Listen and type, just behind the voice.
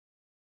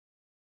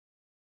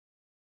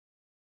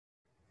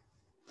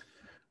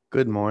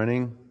Good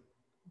morning.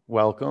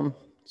 Welcome.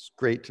 It's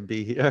great to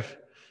be here.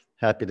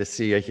 Happy to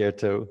see you here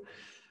too.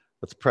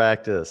 Let's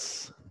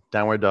practice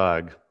downward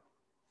dog.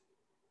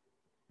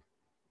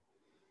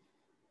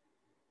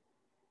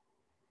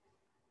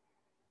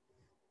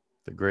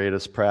 The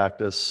greatest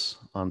practice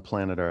on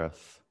planet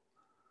Earth.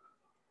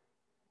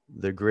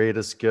 The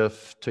greatest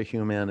gift to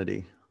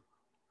humanity.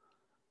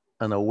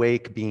 An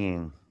awake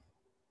being,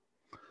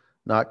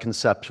 not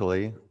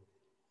conceptually,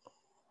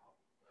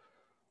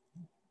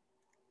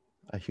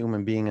 a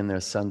human being in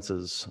their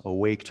senses,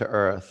 awake to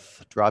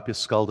earth. Drop your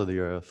skull to the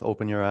earth,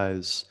 open your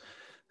eyes,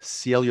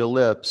 seal your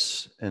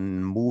lips,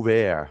 and move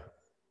air.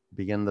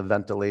 Begin the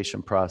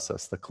ventilation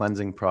process, the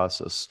cleansing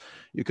process.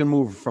 You can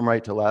move from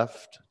right to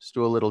left. Just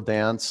do a little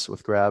dance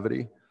with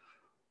gravity.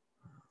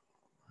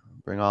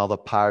 Bring all the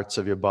parts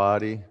of your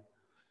body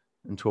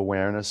into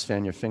awareness.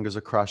 Fan your fingers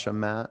across your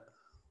mat.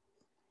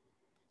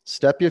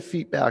 Step your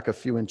feet back a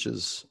few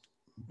inches.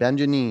 Bend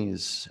your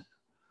knees.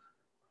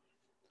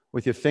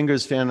 With your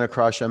fingers fanning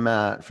across your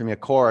mat, from your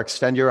core,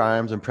 extend your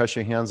arms and press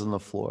your hands on the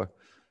floor.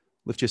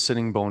 Lift your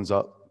sitting bones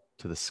up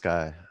to the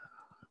sky.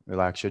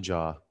 Relax your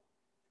jaw.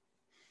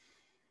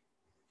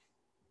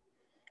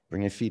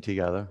 Bring your feet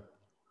together.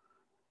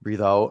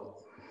 Breathe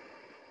out.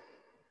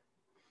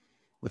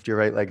 Lift your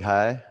right leg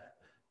high.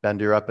 Bend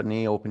your upper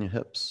knee, open your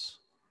hips.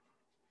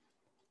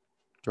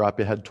 Drop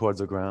your head towards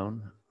the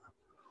ground.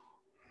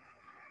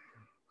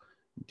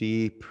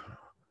 Deep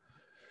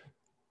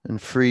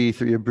and free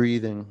through your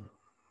breathing.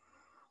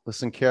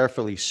 Listen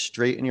carefully.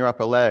 Straighten your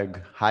upper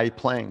leg. High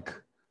plank.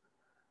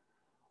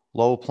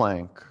 Low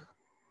plank.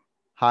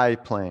 High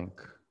plank.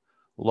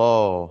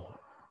 Low.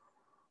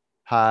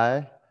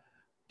 High.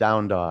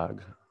 Down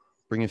dog.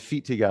 Bring your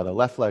feet together.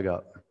 Left leg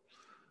up.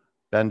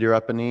 Bend your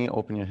upper knee.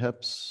 Open your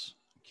hips.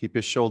 Keep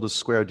your shoulders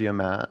square to your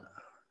mat.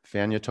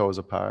 Fan your toes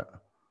apart.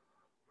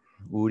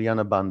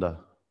 Uddiyana Bandha.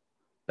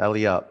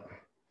 Belly up.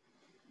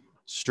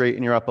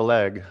 Straighten your upper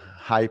leg.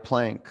 High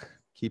plank.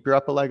 Keep your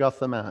upper leg off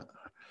the mat.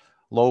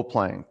 Low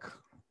plank,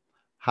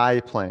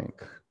 high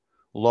plank,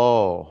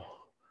 low,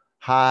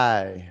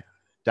 high,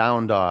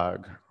 down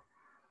dog.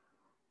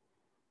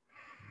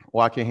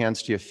 Walk your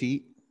hands to your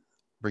feet.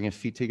 Bring your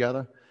feet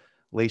together.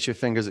 Lace your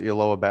fingers at your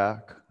lower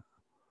back.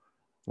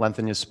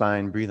 Lengthen your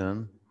spine. Breathe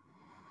in.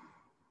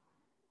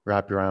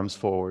 Wrap your arms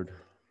forward.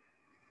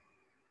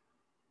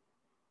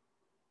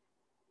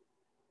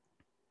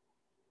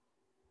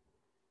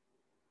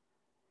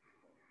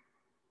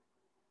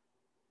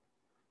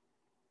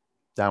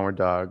 Downward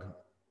dog.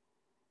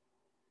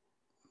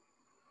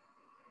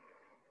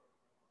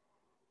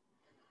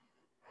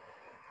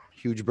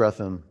 Huge breath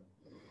in.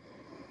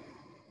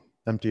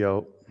 Empty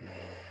out.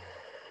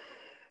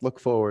 Look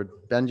forward.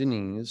 Bend your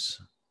knees.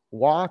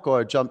 Walk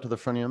or jump to the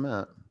front of your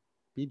mat.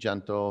 Be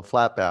gentle.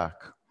 Flat back.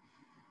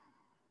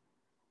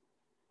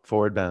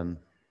 Forward bend.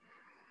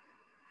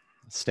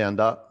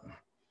 Stand up.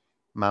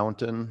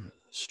 Mountain.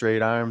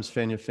 Straight arms.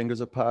 Fan your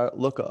fingers apart.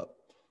 Look up.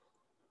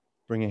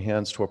 Bring your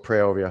hands to a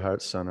prayer over your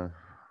heart center.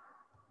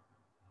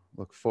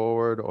 Look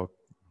forward or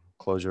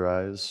close your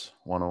eyes.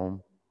 One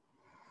Om.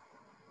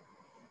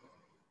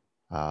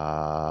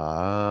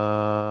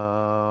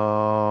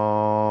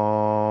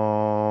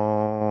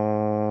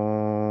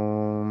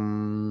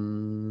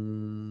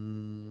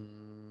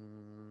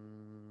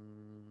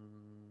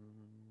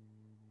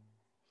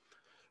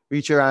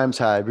 Reach your arms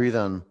high. Breathe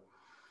in.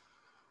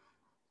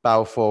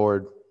 Bow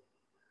forward.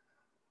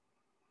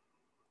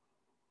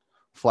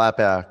 Flat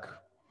back.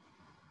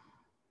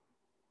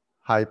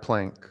 High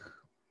plank.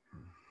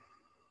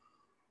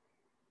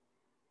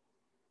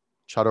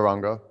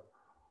 Chaturanga.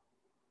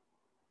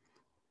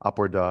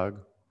 Upward dog.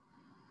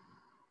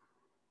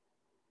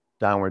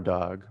 Downward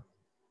dog.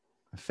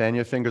 Fan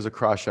your fingers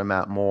across your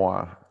mat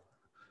more,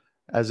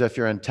 as if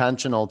you're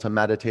intentional to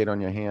meditate on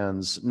your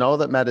hands. Know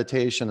that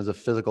meditation is a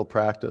physical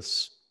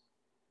practice.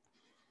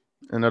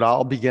 And it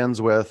all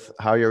begins with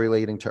how you're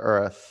relating to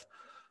earth,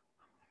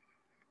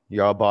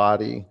 your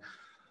body,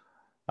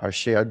 our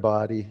shared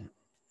body,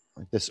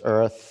 like this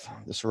earth,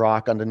 this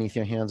rock underneath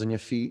your hands and your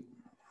feet.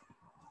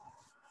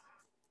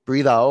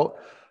 Breathe out.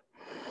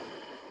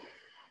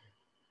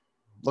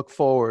 Look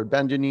forward,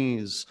 bend your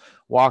knees,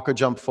 walk or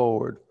jump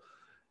forward.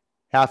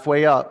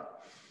 Halfway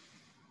up,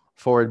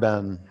 forward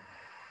bend.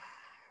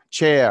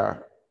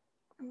 Chair.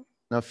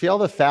 Now feel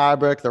the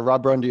fabric, the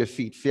rubber under your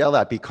feet. Feel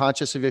that. Be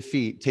conscious of your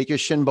feet. Take your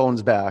shin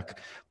bones back.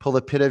 Pull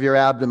the pit of your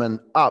abdomen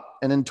up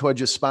and in towards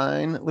your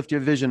spine. Lift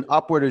your vision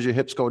upward as your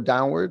hips go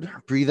downward.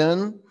 Breathe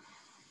in.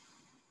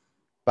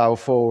 Bow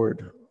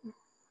forward.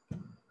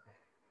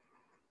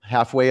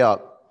 Halfway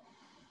up.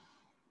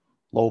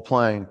 Low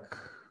plank.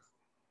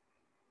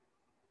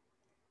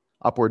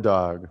 Upward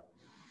dog.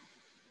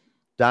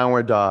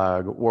 Downward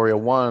dog. Warrior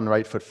one,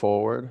 right foot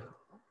forward.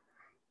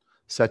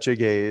 Set your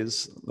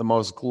gaze. The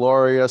most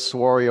glorious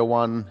warrior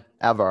one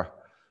ever.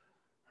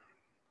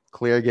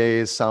 Clear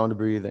gaze, sound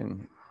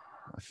breathing.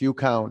 A few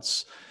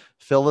counts.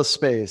 Fill the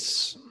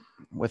space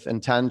with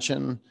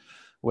intention,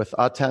 with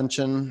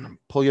attention.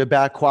 Pull your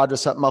back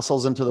quadricep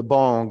muscles into the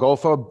bone. Go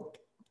for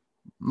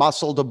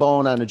muscle to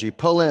bone energy.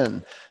 Pull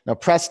in. Now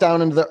press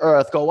down into the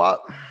earth. Go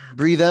up.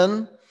 Breathe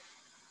in.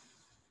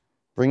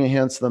 Bring your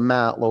hands to the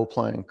mat, low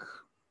plank.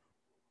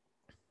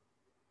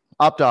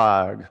 Up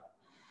dog.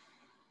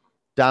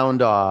 Down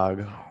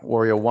dog.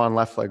 Warrior one,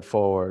 left leg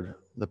forward.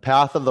 The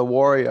path of the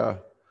warrior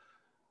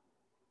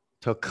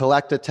to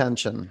collect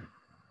attention,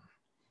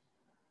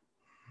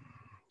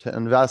 to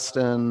invest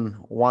in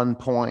 1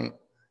 point,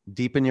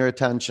 deepen your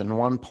attention,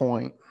 1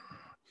 point.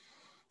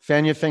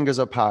 Fan your fingers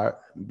apart.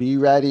 Be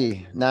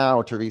ready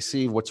now to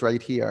receive what's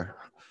right here.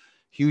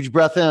 Huge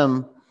breath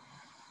in.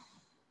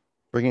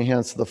 Bring your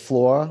hands to the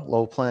floor,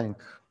 low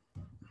plank.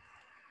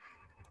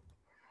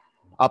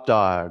 Up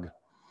dog.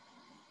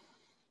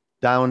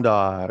 Down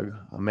dog.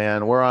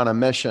 Man, we're on a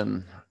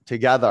mission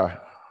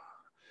together.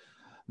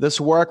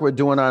 This work we're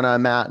doing on our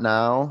mat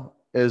now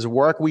is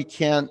work we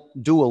can't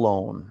do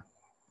alone.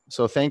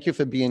 So thank you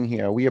for being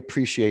here. We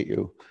appreciate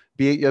you.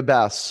 Be at your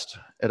best.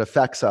 It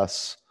affects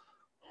us.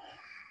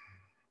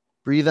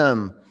 Breathe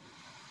in.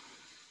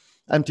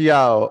 Empty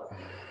out.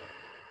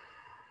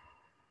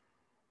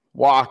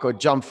 Walk or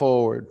jump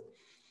forward.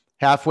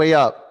 Halfway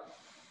up.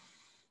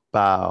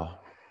 Bow.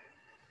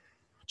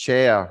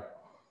 Chair.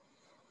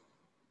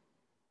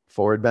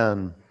 Forward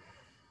bend.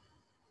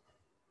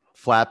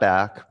 Flat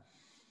back.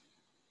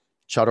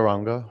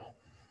 Chaturanga.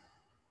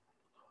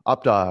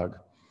 Up dog.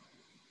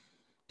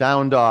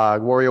 Down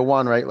dog. Warrior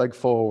one, right leg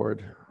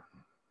forward.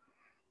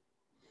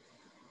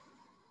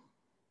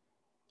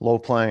 Low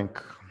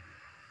plank.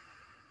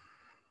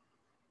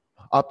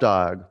 Up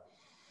dog.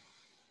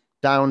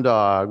 Down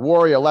dog.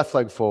 Warrior, left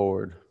leg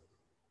forward.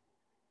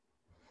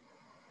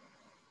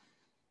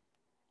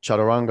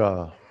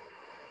 Chaturanga.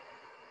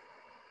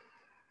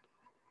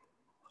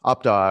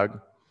 Up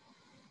dog.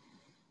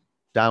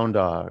 Down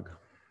dog.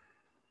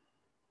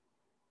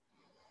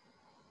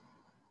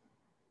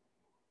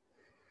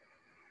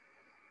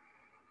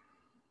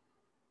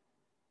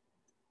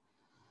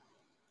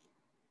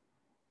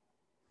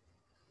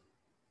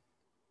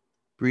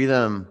 Breathe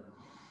in.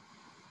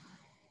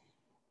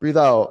 Breathe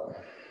out.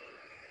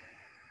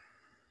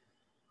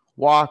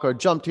 Walk or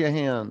jump to your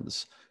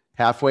hands.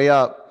 Halfway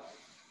up.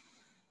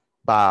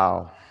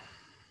 Bow.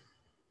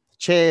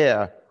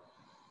 Chair.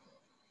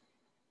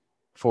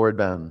 Forward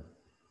bend.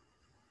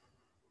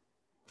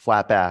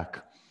 Flat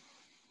back.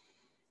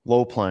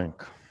 Low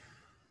plank.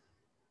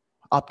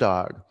 Up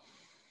dog.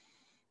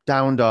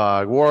 Down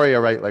dog.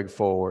 Warrior, right leg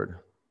forward.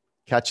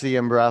 Catch the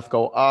in-breath.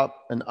 Go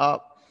up and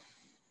up.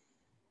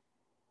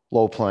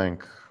 Low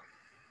plank.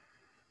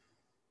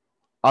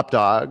 Up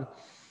dog.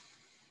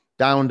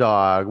 Down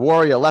dog.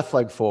 Warrior, left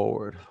leg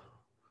forward.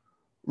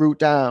 Root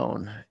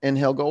down.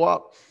 Inhale, go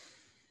up.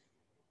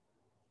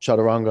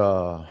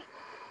 Chaturanga.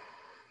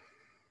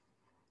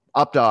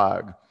 Up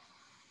dog.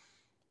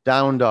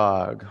 Down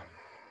dog.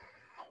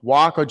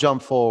 Walk or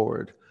jump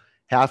forward.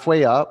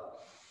 Halfway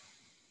up.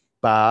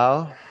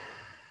 Bow.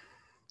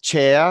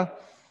 Chair.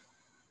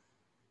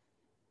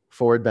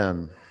 Forward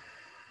bend.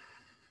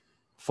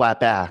 Flat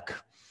back.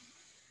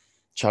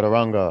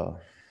 Chaturanga.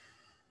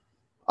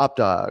 Up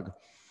dog.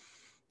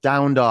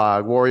 Down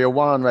dog. Warrior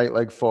one, right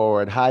leg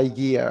forward. High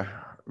gear.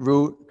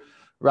 Root.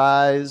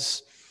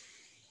 Rise.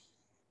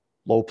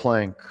 Low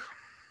plank.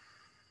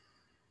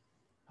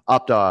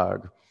 Up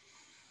dog.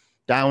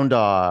 Down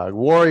dog.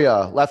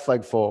 Warrior, left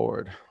leg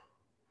forward.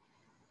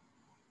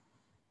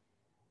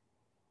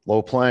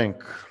 Low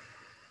plank.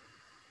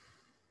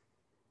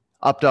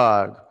 Up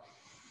dog.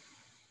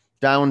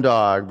 Down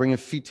dog. Bring your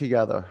feet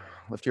together.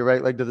 Lift your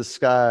right leg to the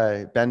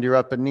sky. Bend your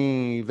upper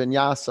knee.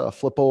 Vinyasa.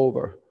 Flip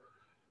over.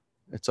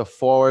 It's a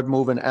forward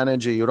moving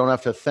energy. You don't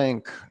have to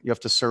think. You have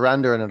to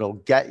surrender and it'll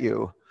get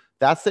you.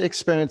 That's the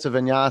experience of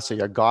vinyasa.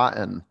 You're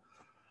gotten.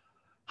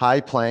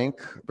 High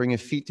plank. Bring your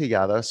feet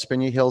together.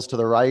 Spin your heels to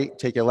the right.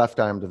 Take your left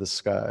arm to the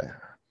sky.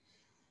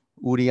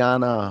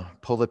 Uddiyana.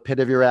 Pull the pit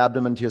of your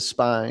abdomen to your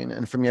spine.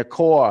 And from your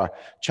core,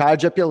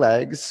 charge up your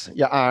legs,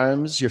 your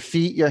arms, your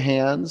feet, your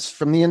hands.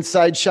 From the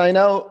inside, shine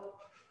out.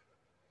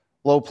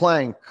 Low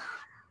plank.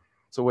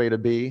 It's a way to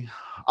be.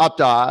 Up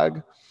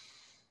dog.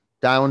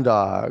 Down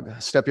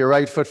dog. Step your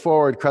right foot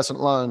forward, crescent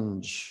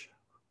lunge.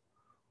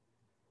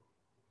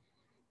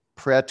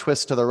 Prayer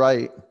twist to the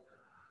right.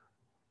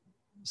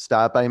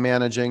 Start by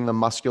managing the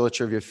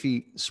musculature of your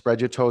feet.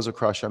 Spread your toes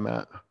across your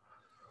mat.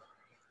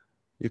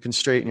 You can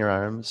straighten your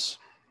arms.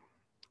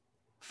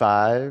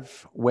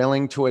 5,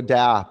 willing to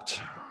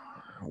adapt.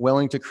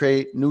 Willing to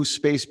create new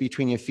space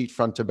between your feet,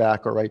 front to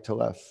back or right to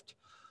left.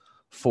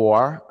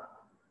 4,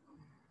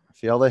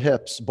 feel the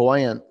hips,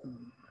 buoyant.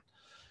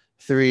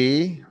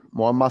 3,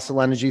 more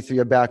muscle energy through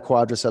your back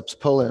quadriceps,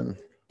 pull in.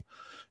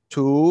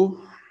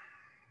 2,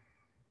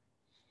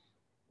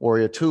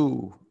 warrior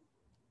 2.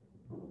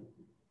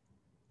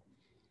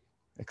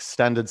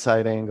 Extended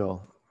side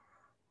angle.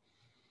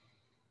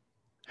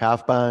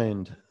 Half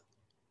bind.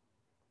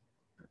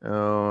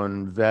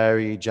 And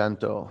very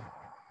gentle.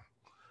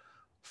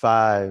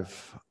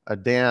 5, a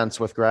dance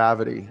with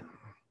gravity.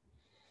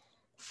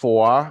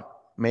 4,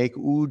 make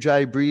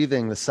Ujjayi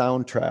breathing the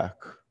soundtrack.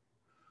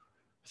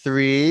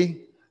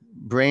 3,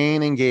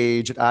 brain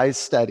engaged, eyes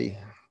steady.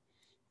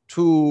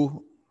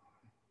 2,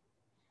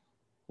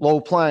 low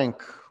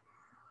plank.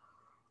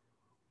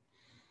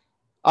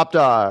 Up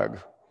dog.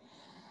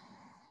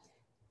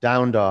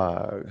 Down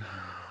dog.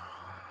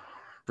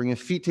 Bring your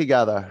feet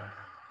together.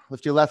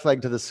 Lift your left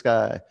leg to the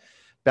sky.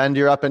 Bend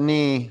your upper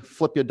knee.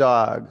 Flip your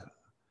dog.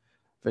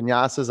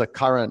 Vinyasa is a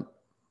current.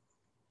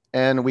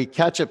 And we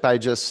catch it by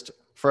just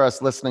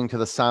first listening to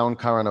the sound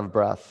current of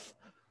breath.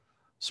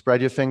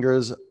 Spread your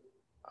fingers.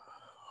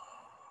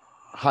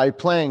 High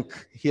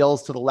plank.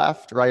 Heels to the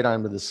left. Right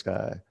arm to the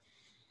sky.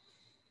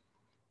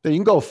 So you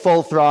can go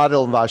full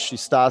throttle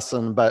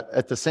Vashisthasana, but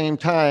at the same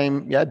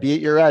time, yeah, be at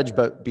your edge,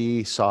 but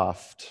be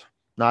soft,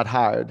 not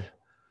hard.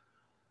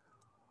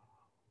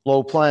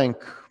 Low plank.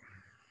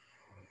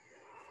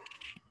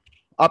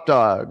 Up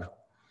dog.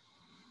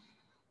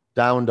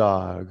 Down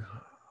dog.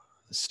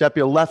 Step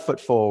your left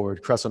foot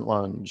forward, crescent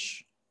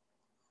lunge.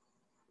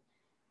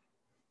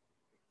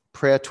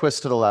 Prayer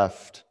twist to the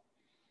left.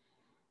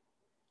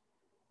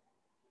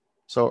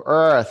 So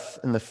earth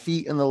in the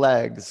feet and the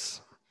legs.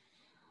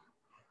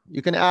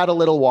 You can add a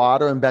little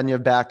water and bend your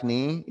back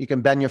knee. You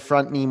can bend your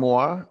front knee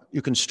more.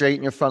 You can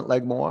straighten your front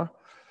leg more.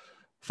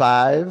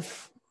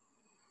 5,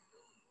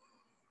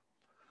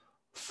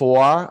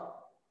 4,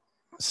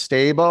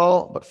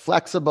 stable but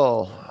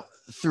flexible.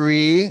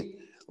 3,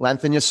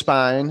 lengthen your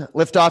spine.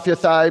 Lift off your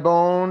thigh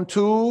bone.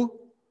 2,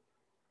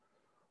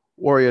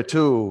 warrior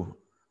 2.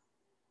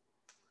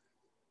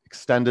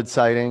 Extended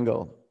side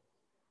angle.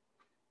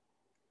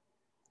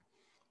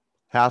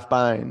 Half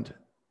bind.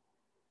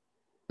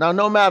 Now,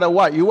 no matter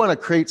what, you want to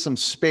create some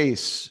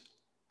space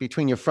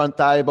between your front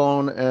thigh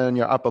bone and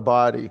your upper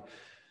body.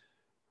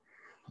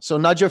 So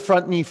nudge your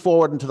front knee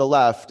forward and to the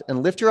left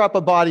and lift your upper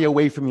body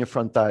away from your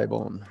front thigh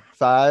bone.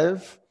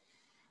 5,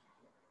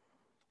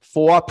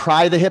 4,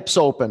 pry the hips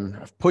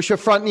open. Push your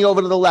front knee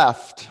over to the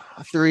left.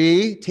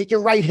 3, take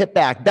your right hip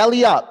back,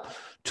 belly up.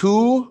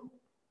 2,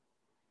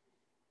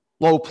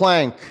 low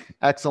plank.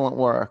 Excellent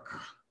work.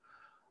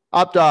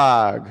 Up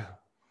dog.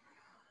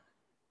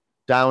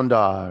 Down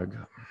dog.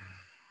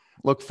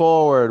 Look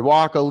forward,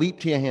 walk or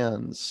leap to your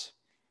hands.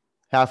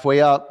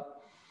 Halfway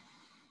up,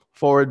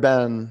 forward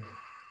bend.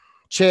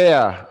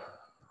 Chair.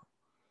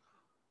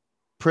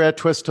 Prayer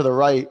twist to the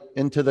right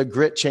into the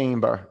grit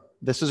chamber.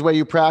 This is where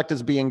you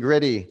practice being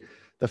gritty,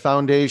 the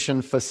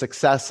foundation for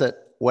success at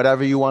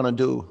whatever you want to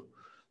do.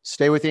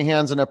 Stay with your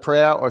hands in a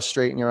prayer or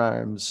straighten your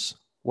arms.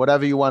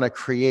 Whatever you want to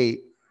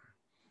create.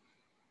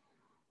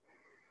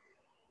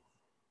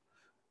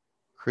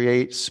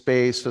 Create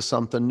space for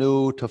something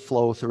new to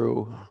flow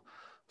through.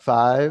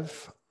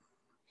 5,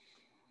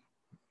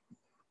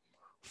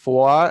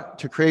 4,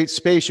 to create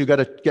space, you got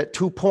to get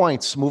 2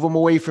 points, move them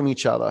away from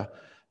each other.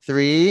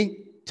 3,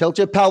 tilt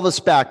your pelvis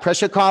back,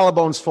 press your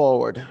collarbones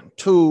forward.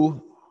 2,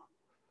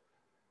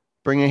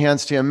 bring your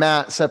hands to your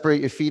mat,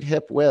 separate your feet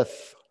hip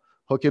width,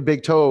 hook your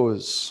big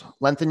toes,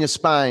 lengthen your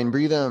spine,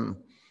 breathe in,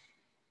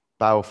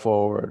 bow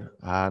forward.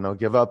 No,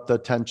 give up the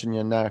tension in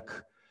your neck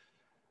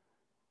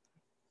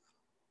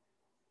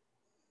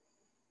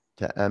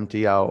to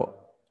empty out.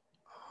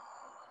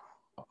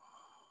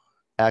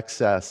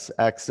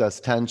 Excess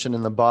tension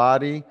in the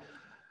body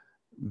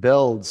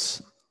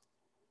builds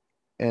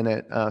and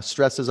it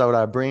stresses out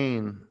our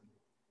brain.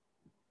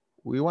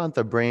 We want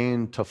the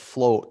brain to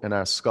float in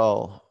our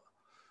skull.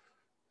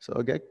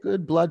 So get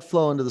good blood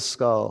flow into the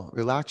skull.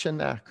 Relax your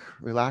neck,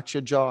 relax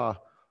your jaw.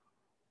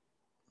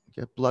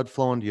 Get blood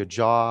flow into your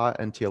jaw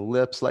and to your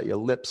lips. Let your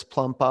lips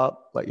plump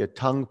up, let your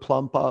tongue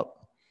plump up.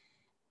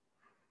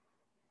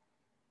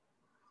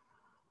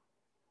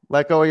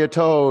 Let go of your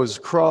toes,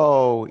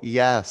 crow,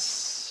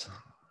 yes.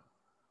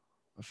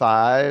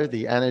 5,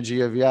 the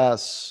energy of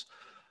yes.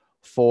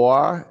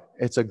 4,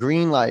 it's a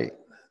green light.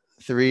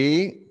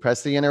 3,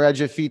 press the inner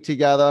edge of feet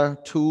together.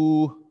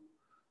 2,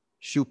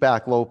 shoot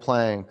back, low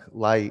plank,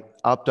 light,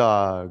 up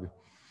dog,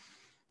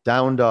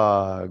 down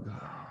dog,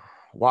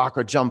 walk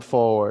or jump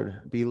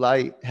forward, be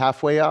light,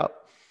 halfway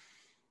up,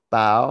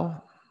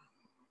 bow,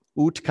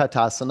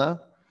 Utkatasana,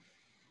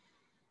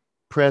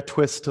 prayer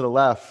twist to the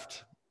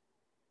left.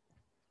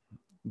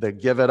 The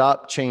give it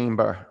up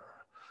chamber.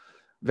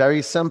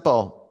 Very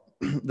simple.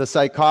 The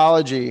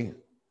psychology.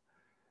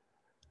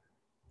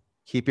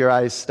 Keep your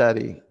eyes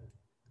steady.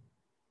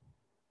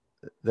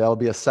 There'll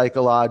be a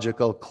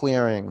psychological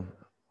clearing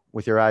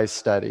with your eyes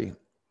steady.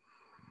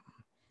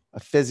 A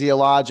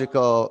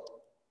physiological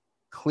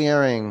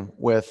clearing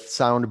with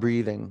sound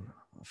breathing.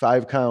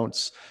 5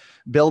 counts.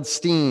 Build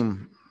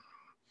steam.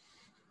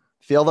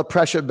 Feel the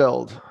pressure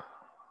build.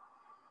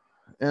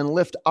 And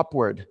lift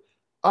upward.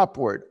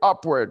 Upward,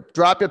 upward.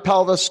 Drop your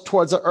pelvis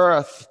towards the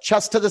earth.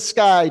 Chest to the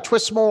sky.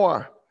 Twist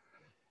more.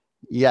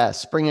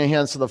 Yes. Bring your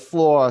hands to the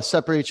floor.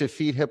 Separate your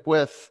feet hip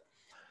width.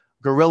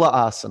 Gorilla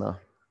Asana.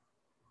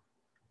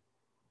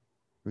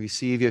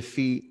 Receive your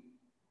feet.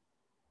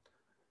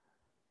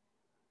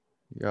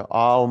 Your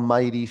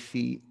almighty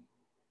feet.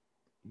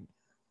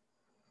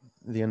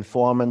 The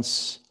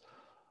informants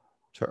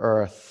to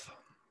earth.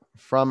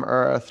 From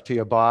earth to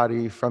your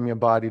body. From your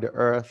body to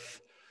earth.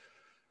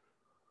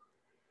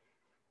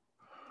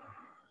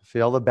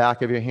 Feel the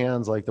back of your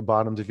hands like the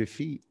bottoms of your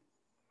feet.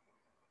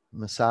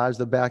 Massage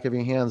the back of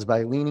your hands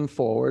by leaning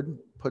forward.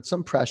 Put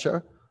some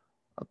pressure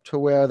up to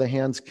where the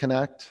hands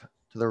connect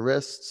to the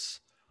wrists.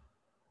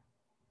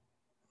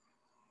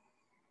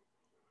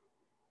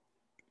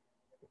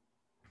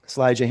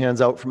 Slide your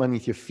hands out from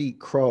underneath your feet,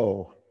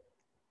 crow.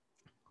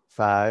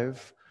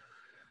 5.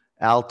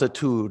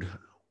 Altitude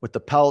with the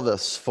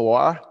pelvis.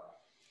 4.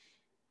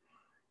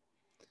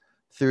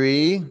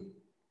 3.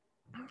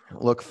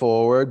 Look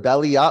forward,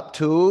 belly up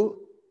to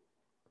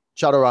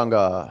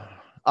chaturanga,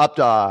 up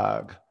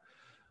dog,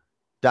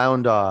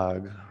 down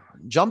dog.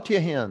 Jump to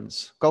your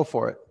hands, go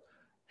for it.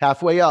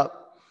 Halfway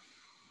up,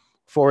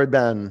 forward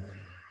bend,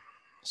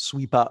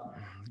 sweep up,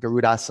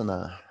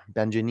 Garudasana,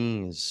 bend your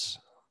knees.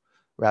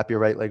 Wrap your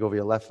right leg over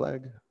your left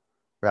leg.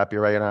 Wrap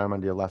your right arm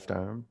under your left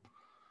arm.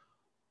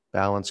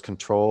 Balance,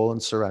 control,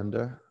 and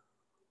surrender.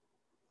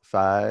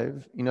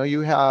 5. You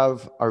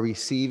have a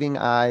receiving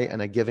eye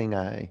and a giving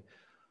eye.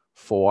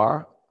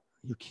 4.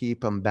 You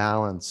keep them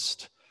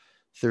balanced.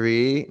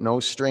 3. No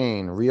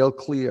strain, real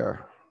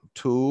clear.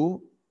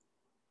 2.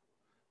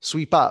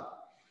 Sweep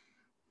up.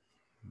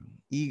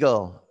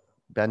 Eagle.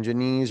 Bend your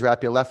knees,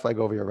 wrap your left leg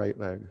over your right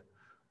leg.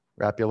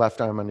 Wrap your left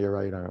arm under your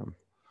right arm.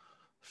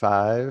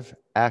 5.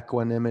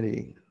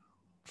 Equanimity.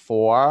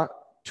 4.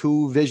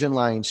 2 vision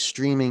lines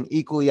streaming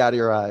equally out of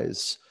your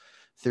eyes.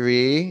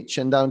 3.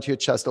 Chin down to your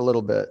chest a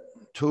little bit.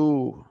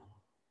 2.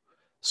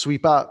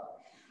 Sweep up.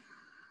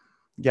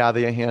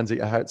 Gather your hands at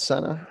your heart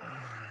center.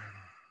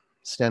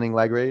 Standing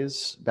leg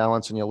raise.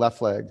 Balance on your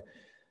left leg.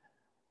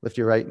 Lift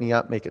your right knee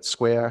up. Make it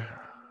square.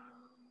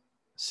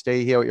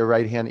 Stay here with your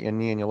right hand at your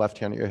knee and your left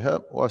hand at your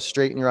hip, or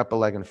straighten your upper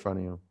leg in front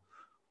of you.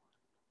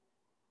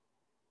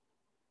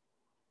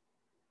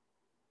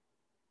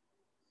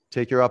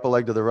 Take your upper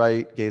leg to the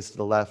right, gaze to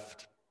the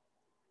left.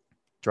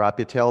 Drop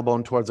your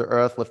tailbone towards the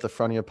earth, lift the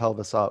front of your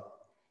pelvis up.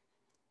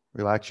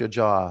 Relax your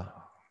jaw.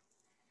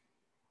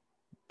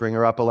 Bring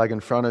your upper leg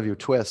in front of you,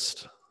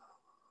 twist.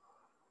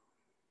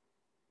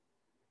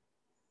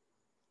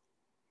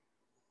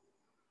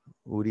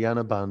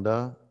 Uddiyana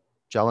Bandha,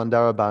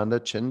 Jalandhara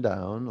Bandha, chin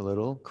down a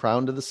little,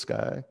 crown to the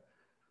sky.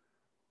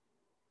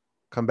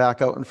 Come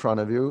back out in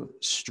front of you,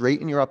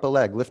 straighten your upper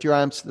leg, lift your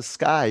arms to the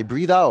sky,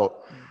 breathe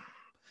out.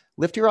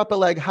 Lift your upper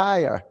leg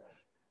higher.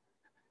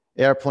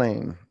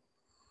 Airplane.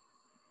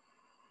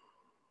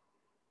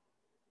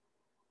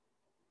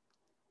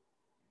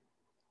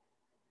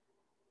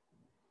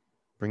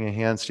 Bring your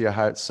hands to your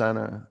heart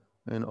center.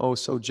 And oh,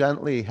 so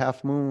gently,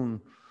 half moon,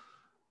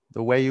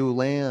 the way you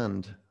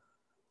land.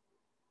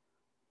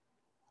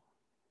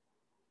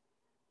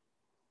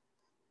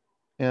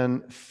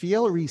 And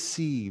feel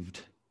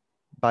received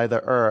by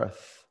the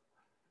earth.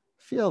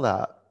 Feel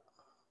that.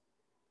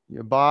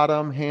 Your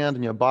bottom hand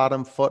and your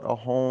bottom foot are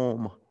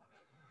home.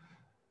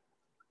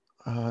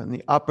 And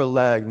the upper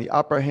leg, and the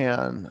upper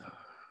hand.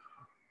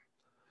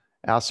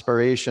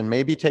 Aspiration.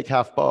 Maybe take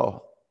half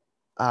bow.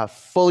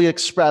 Fully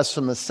express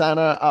from the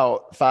center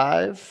out.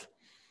 5.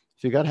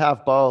 If you got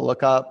half bow,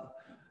 look up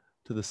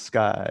to the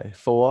sky.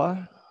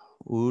 4.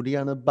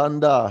 Uddiyana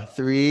Bandha.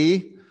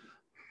 3.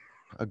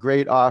 A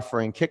great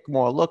offering. Kick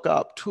more. Look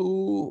up.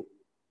 2.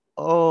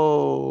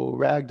 Oh,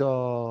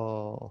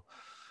 ragdoll.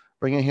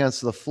 Bring your hands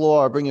to the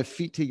floor. Bring your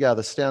feet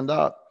together. Stand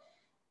up.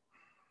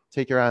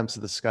 Take your arms to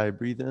the sky.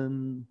 Breathe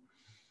in.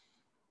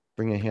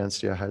 Bring your hands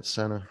to your heart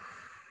center.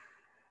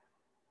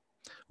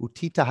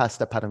 Utthita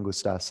Hasta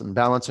Padangusthasana.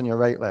 Balance on your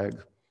right leg.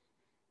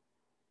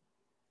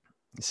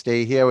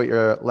 Stay here with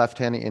your left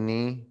hand at your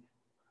knee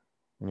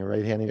and your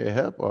right hand at your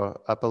hip,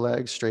 or upper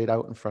leg straight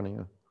out in front of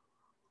you.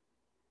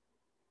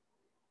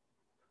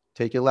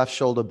 Take your left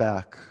shoulder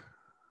back.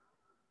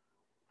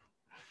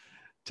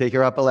 Take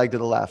your upper leg to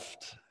the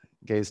left.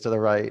 Gaze to the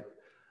right.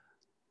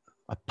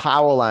 A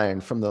power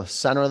line from the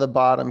center of the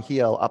bottom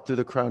heel up through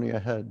the crown of your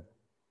head.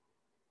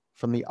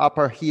 From the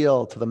upper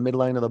heel to the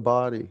midline of the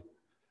body.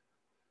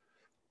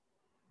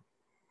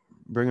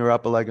 Bring your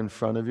upper leg in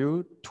front of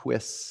you.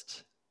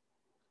 Twist.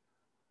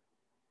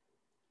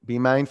 Be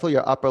mindful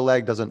your upper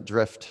leg doesn't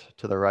drift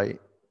to the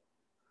right.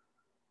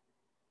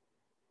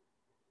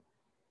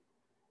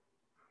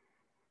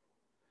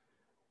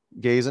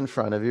 Gaze in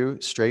front of you.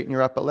 Straighten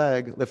your upper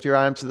leg. Lift your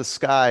arm to the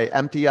sky.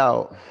 Empty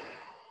out.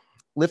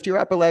 Lift your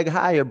upper leg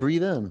higher.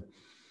 Breathe in.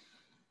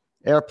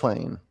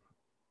 Airplane.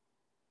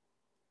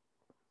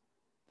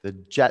 The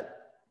jet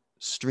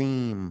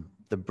stream,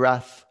 the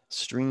breath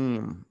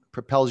stream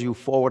propels you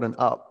forward and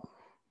up.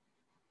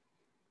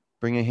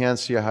 Bring your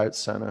hands to your heart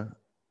center.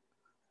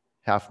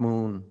 Half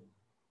moon.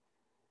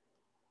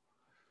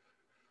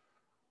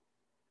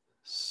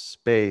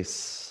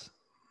 Space.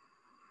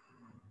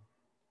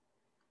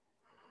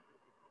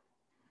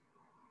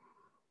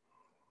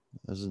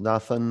 There's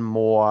nothing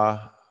more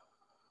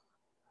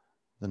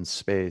than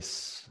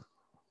space.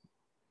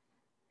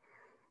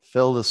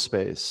 Fill the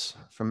space.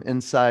 From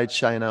inside,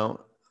 shine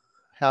out.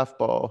 Half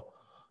bow.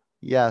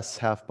 Yes,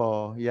 half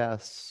bow.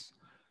 Yes.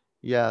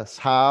 Yes.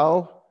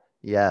 How?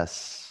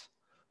 Yes.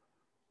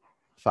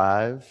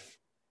 5.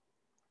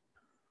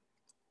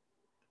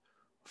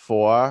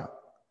 4.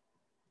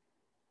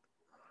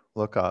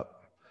 look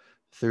up.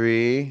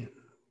 3,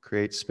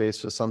 create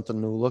space for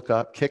something new, look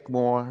up, kick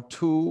more.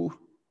 2,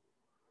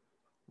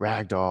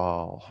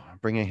 ragdoll.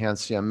 Bring your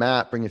hands to your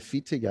mat, bring your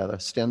feet together,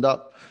 stand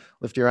up,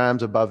 lift your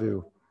arms above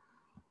you.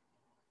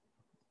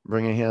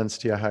 Bring your hands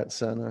to your heart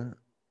center.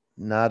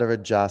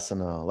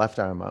 Nadarajasana, left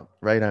arm up,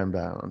 right arm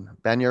down.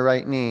 Bend your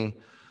right knee.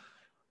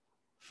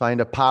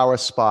 Find a power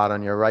spot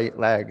on your right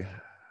leg.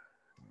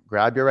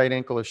 Grab your right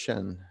ankle or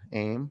shin.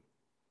 Aim.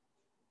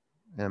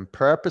 And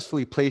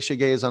purposefully place your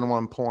gaze on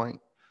one point.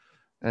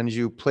 And as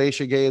you place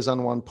your gaze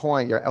on one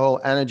point, your whole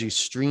energy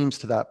streams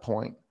to that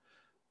point.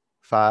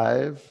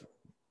 5,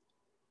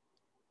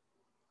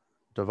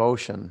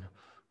 devotion.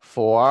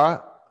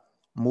 4,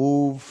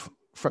 move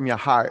from your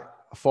heart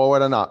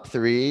forward and up.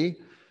 3,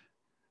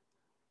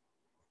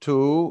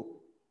 2,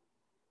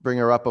 bring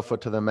your upper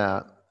foot to the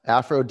mat.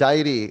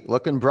 Aphrodite,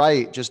 looking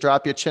bright. Just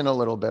drop your chin a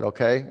little bit,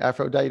 okay?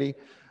 Aphrodite,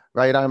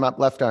 right arm up,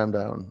 left arm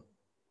down.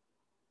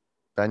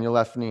 Bend your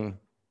left knee.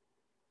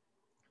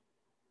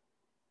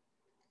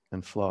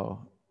 And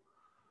flow.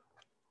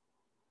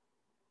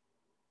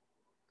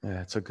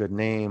 Yeah, it's a good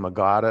name, a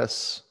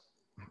goddess.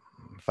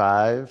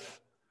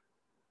 5.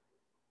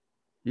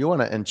 You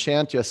want to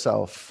enchant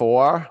yourself.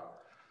 4.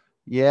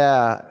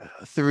 Yeah.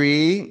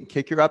 3,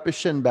 kick your upper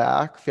shin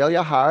back. Feel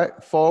your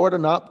heart. Forward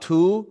and up.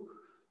 2,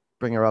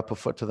 bring your upper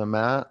foot to the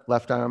mat.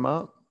 Left arm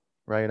up,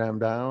 right arm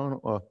down,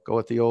 or go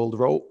with the old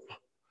rope.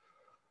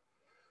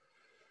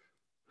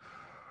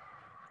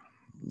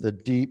 The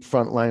deep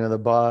front line of the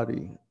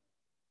body.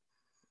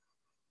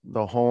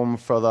 The home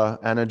for the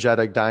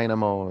energetic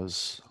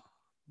dynamos,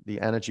 the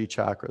energy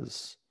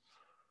chakras.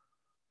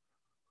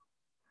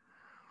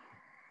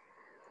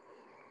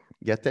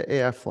 Get the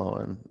air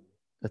flowing.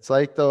 It's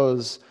like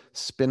those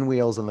spin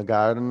wheels in the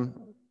garden.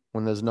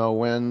 When there's no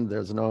wind,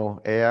 there's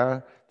no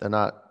air, they're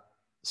not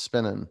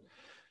spinning.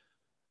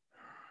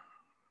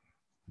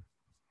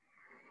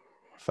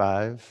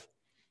 5,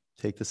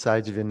 take the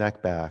sides of your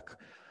neck back.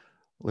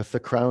 Lift the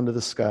crown to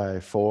the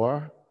sky.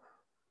 4,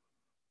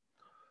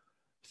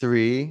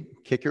 3,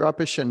 kick your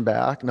upper shin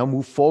back. Now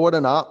move forward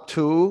and up.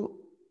 2,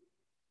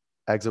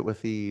 exit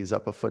with ease.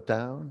 Upper foot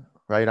down.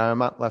 Right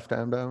arm up, left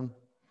arm down.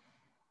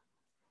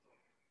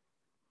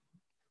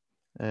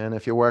 And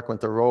if you're working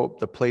with the rope,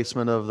 the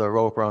placement of the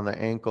rope around the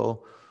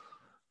ankle,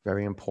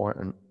 very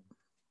important.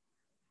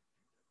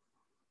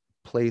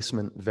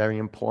 Placement, very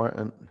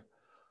important.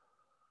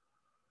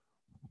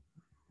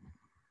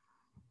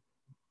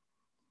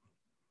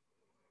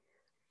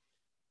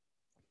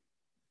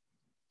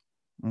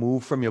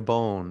 Move from your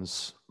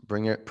bones.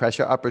 Press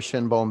your upper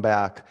shin bone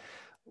back.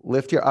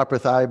 Lift your upper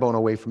thigh bone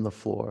away from the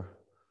floor.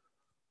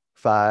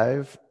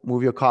 5,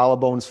 move your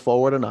collarbones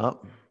forward and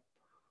up.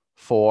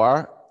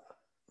 4,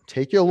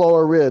 take your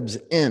lower ribs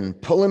in.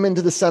 Pull them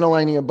into the center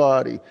line of your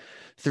body.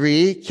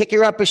 3, kick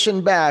your upper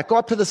shin back. Go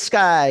up to the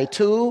sky.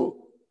 2,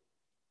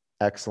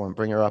 excellent.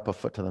 Bring your upper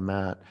foot to the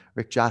mat.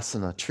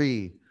 Vrikshasana,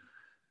 tree.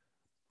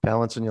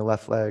 Balance on your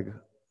left leg.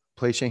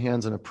 Place your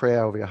hands in a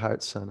prayer over your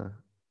heart center.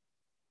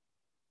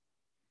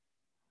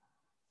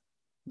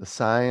 The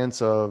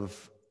science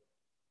of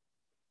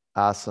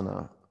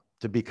asana,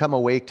 to become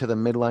awake to the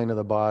midline of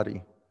the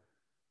body.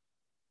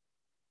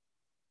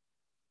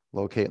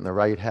 Locate in the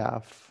right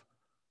half,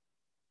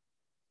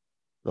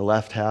 the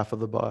left half of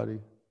the body,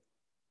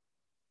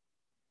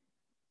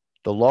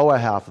 the lower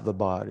half of the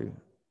body,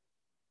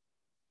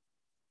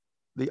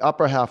 the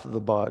upper half of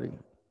the body.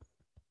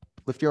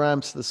 Lift your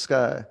arms to the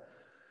sky.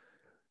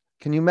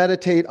 Can you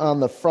meditate on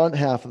the front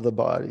half of the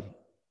body,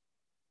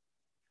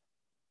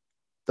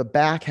 the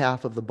back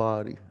half of the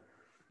body?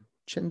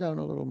 Chin down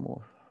a little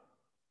more.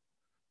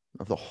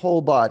 Of the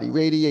whole body,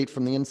 radiate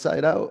from the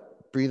inside out.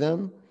 Breathe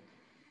in.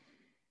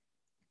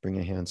 Bring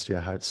your hands to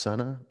your heart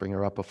center. Bring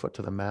your upper foot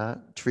to the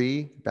mat.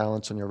 Tree,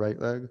 balance on your right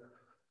leg.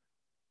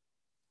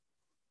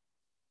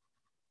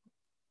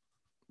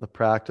 The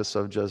practice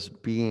of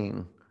just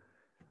being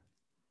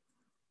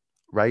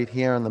right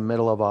here in the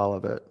middle of all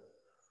of it.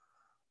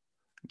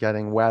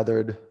 Getting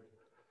weathered.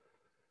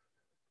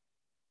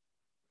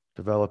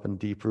 Developing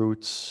deep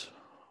roots.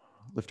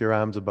 Lift your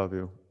arms above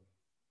you.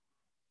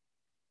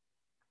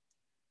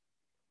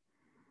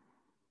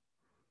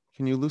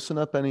 Can you loosen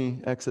up any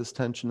excess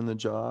tension in the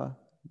jaw?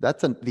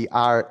 That's the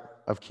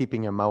art of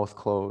keeping your mouth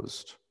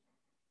closed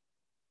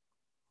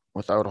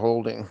without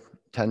holding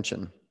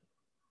tension.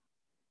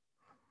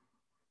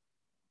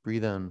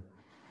 Breathe in.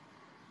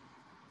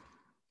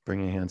 Bring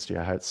your hands to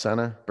your heart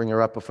center. Bring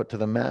your upper foot to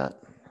the mat.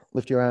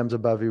 Lift your arms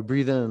above you.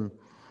 Breathe in.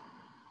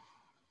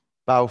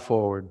 Bow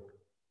forward.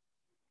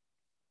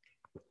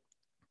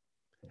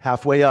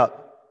 Halfway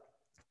up.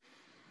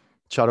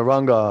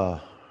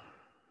 Chaturanga.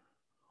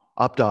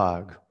 Up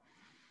dog.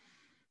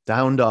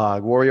 Down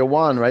dog. Warrior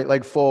 1, right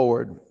leg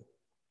forward.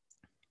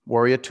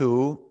 Warrior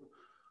 2.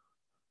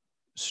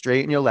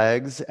 Straighten your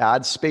legs.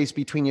 Add space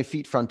between your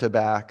feet, front to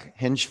back.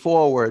 Hinge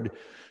forward.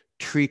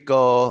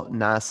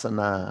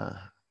 Trikonasana.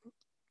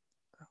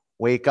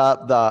 Wake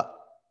up the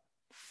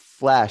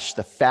flesh,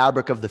 the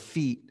fabric of the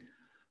feet.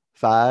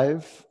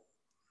 5,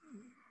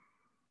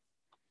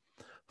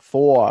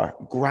 4,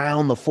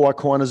 ground the 4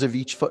 corners of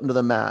each foot into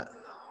the mat.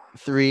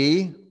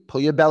 3, pull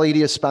your belly to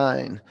your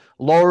spine.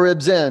 Lower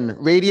ribs in,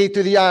 radiate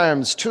through the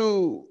arms.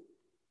 2,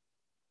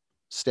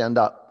 stand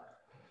up.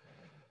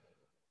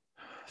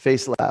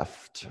 Face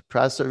left,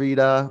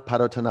 Prasarita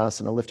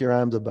Padottanasana. Lift your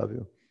arms above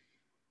you.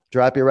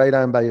 Drop your right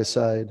arm by your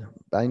side.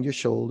 Bind your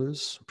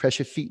shoulders. Press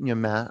your feet in your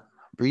mat.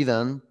 Breathe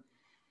in.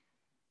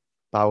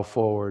 Bow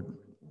forward.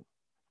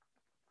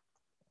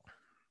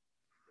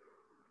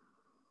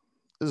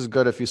 This is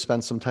good if you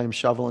spent some time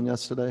shoveling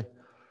yesterday.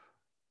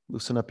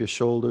 Loosen up your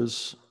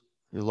shoulders,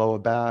 your lower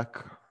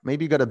back.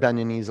 Maybe you got to bend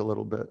your knees a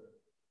little bit.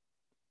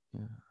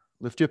 Yeah.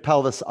 Lift your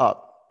pelvis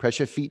up. Press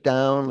your feet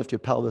down. Lift your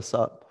pelvis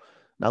up.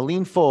 Now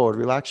lean forward.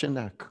 Relax your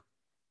neck.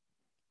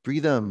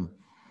 Breathe in.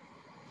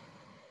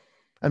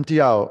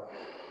 Empty out.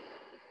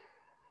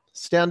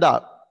 Stand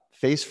up.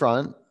 Face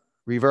front.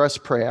 Reverse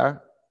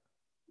prayer.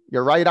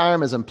 Your right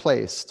arm is in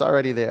place. It's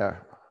already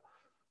there.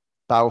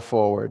 Bow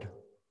forward.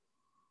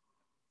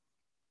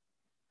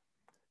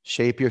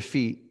 Shape your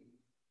feet.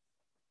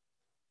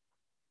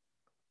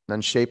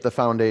 Then shape the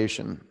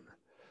foundation.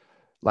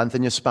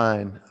 Lengthen your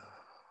spine.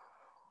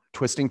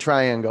 Twisting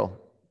triangle.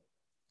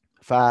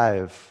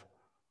 5,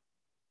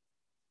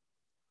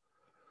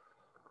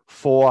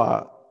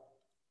 4.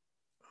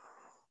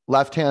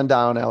 Left hand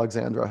down,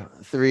 Alexandra.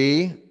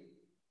 3.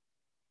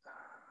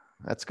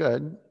 That's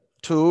good.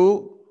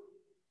 2.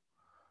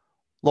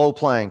 Low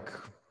plank.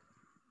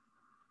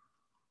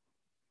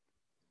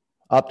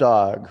 Up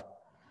dog.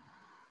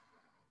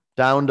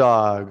 Down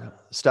dog.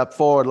 Step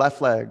forward,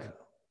 left leg.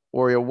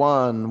 Warrior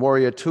 1,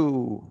 warrior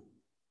 2.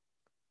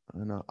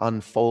 And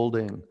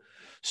unfolding.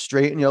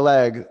 Straighten your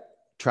leg,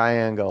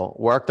 triangle.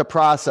 Work the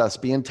process.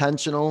 Be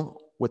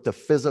intentional with the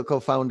physical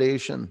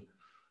foundation.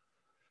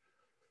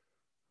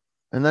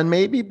 And then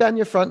maybe bend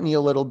your front knee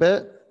a little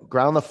bit.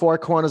 Ground the 4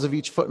 corners of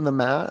each foot in the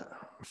mat.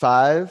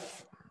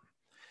 5.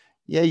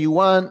 Yeah, you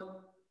want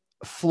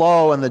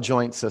flow in the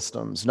joint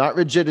systems, not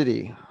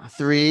rigidity.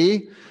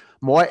 3,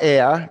 more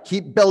air.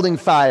 Keep building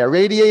fire.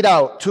 Radiate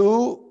out.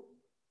 2,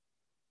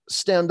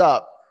 stand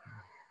up.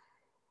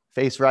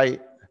 Face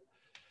right.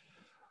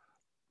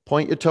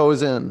 Point your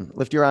toes in.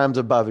 Lift your arms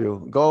above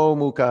you. Go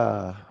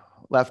Mukha.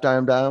 Left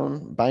arm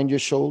down. Bind your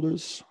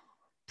shoulders.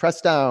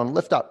 Press down.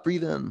 Lift up.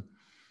 Breathe in.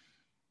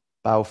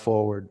 Bow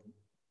forward.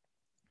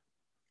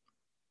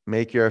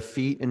 Make your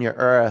feet in your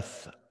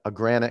earth a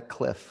granite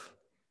cliff,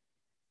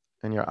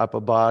 and your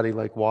upper body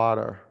like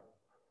water.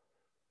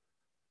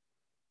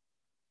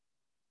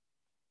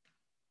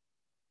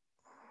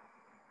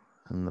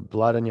 And the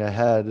blood in your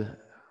head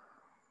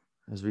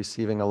is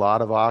receiving a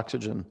lot of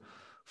oxygen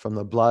from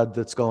the blood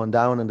that's going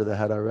down into the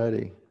head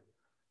already.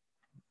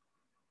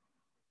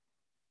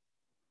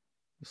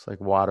 It's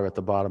like water at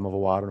the bottom of a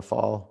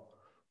waterfall.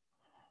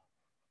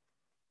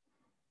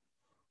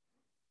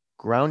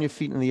 Ground your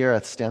feet in the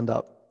earth, stand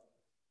up.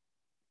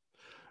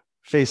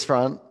 Face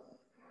front,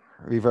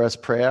 reverse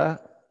prayer.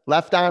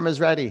 Left arm is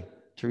ready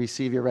to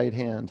receive your right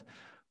hand.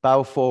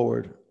 Bow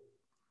forward,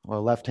 or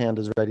left hand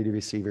is ready to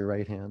receive your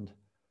right hand.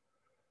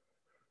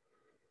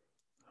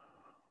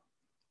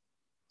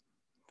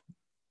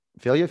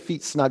 Feel your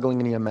feet snuggling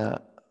in your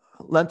mat.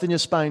 Lengthen your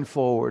spine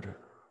forward.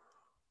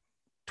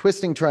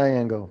 Twisting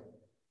triangle.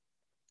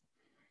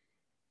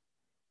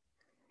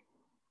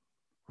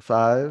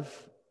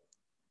 5,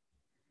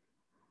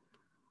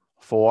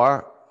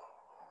 4,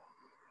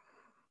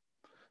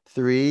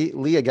 3.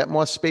 Leah, get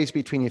more space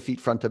between your feet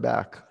front to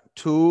back.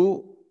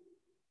 2.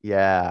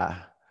 Yeah.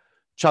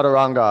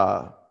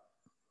 Chaturanga.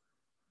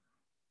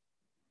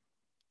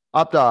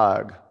 Up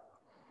dog.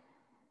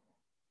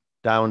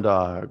 Down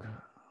dog.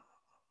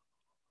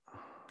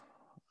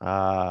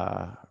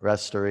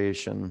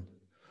 Restoration.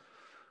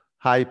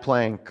 High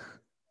plank.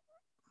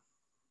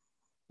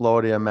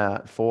 Lower to your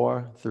mat.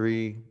 4,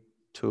 3,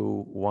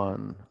 2,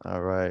 1.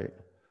 All right.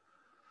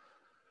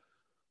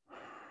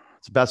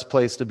 It's the best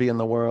place to be in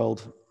the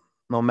world,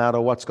 no matter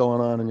what's going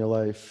on in your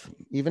life.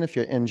 Even if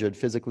you're injured,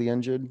 physically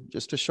injured,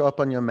 just to show up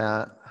on your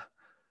mat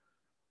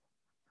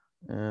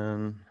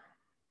and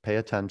pay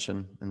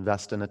attention,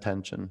 invest in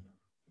attention.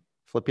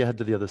 Flip your head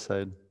to the other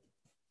side.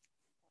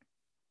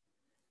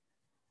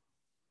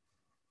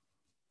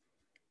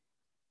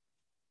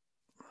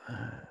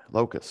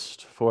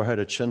 Locust, forehead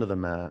to chin to the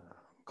mat.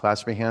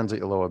 Clasp your hands at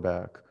your lower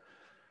back.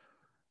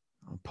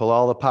 Pull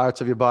all the parts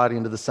of your body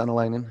into the center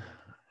lining.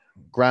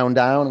 Ground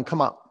down and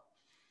come up.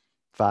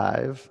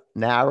 5,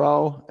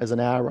 narrow as an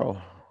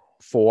arrow.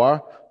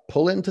 4,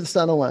 pull into the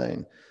center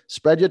line.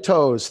 Spread your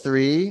toes.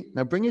 3,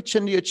 now bring your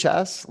chin to your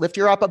chest. Lift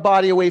your upper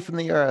body away from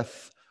the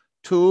earth.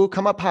 2,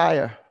 come up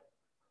higher.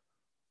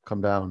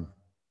 Come down.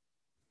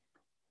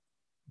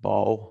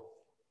 Bow.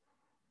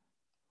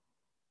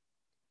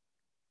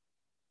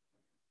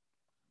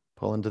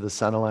 Pull into the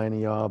center line of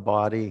your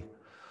body.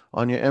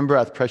 On your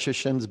in-breath, press your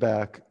shins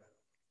back.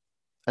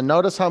 And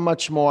notice how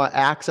much more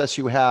access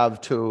you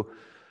have to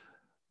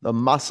the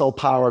muscle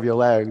power of your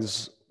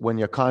legs when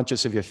you're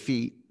conscious of your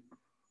feet.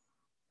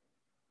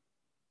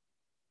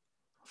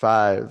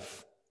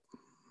 5,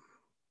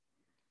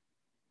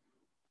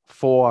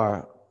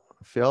 4,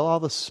 feel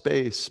all the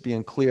space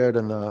being cleared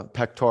in the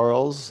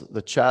pectorals,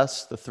 the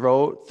chest, the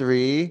throat.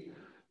 3,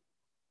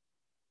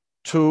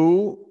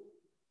 2,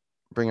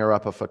 bring your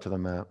upper foot to the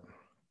mat.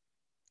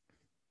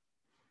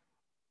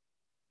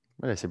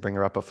 What did I say? Bring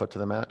your upper foot to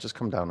the mat? Just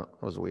come down. It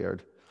was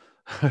weird.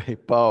 All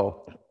right,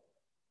 bow.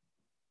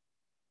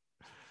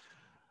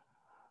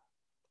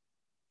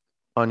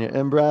 On your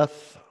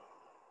in-breath,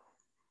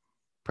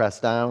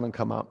 press down and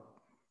come up.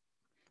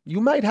 You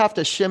might have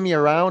to shimmy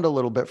around a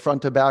little bit,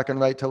 front to back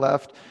and right to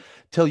left,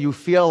 till you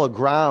feel a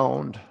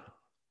ground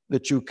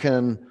that you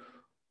can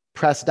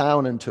press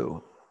down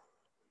into.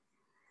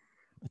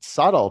 It's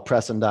subtle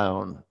pressing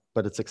down,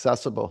 but it's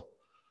accessible.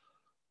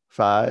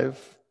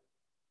 5,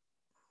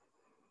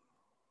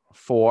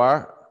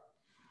 4,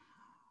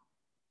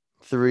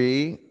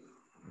 3,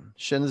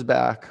 shins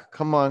back.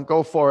 Come on,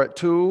 go for it.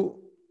 2.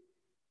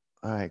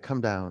 All right,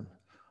 come down.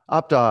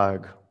 Up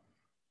dog.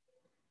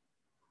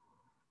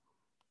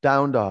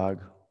 Down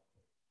dog.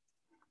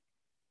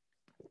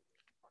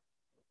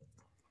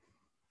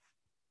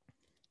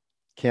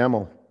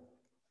 Camel.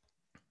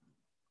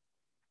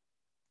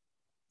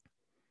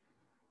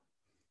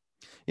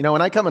 You know,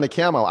 when I come into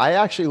camel, I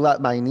actually let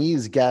my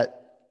knees get,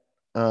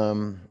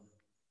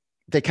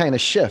 they kind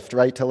of shift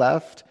right to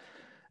left.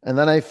 And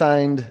then I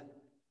find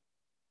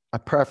a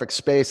perfect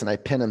space and I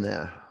pin in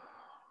there.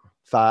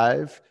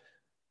 5,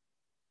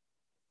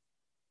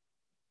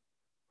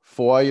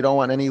 4, you don't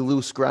want any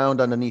loose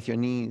ground underneath your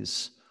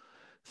knees.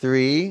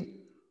 3,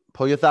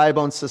 pull your thigh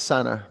bones to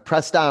center.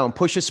 Press down,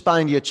 push your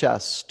spine to your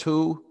chest.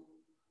 2,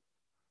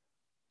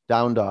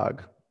 down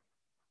dog.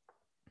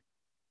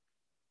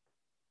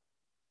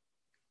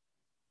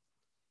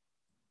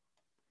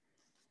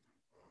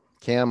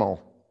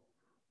 Camel.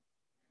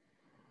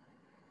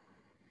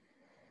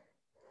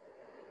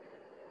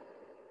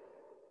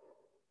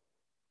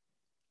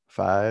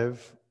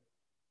 5.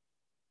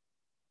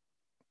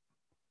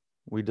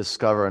 We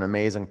discover an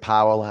amazing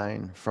power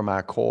line from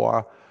our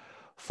core.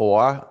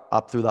 4,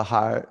 up through the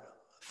heart,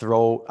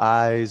 throat,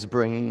 eyes,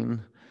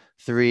 brain.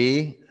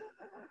 3,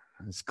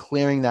 it's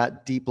clearing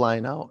that deep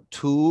line out.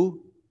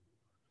 2,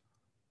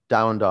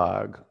 down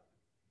dog.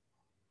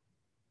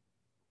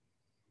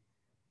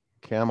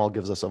 Camel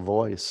gives us a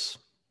voice.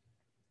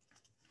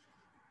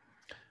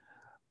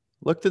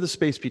 Look to the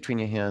space between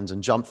your hands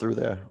and jump through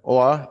there.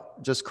 Or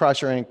just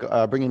cross your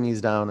ankle, bring your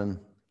knees down and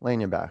lay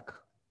on your back.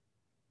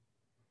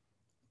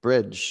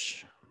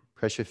 Bridge.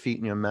 Press your feet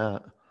in your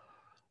mat.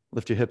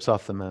 Lift your hips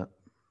off the mat.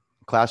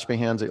 Clasp your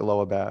hands at your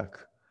lower back.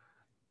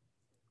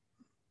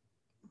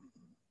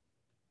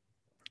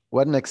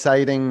 What an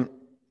exciting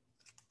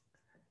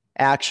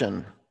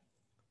action,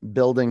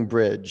 building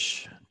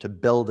bridge, to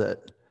build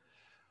it.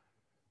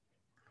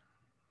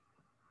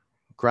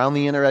 Ground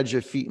the inner edge of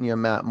your feet in your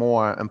mat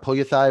more and pull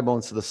your thigh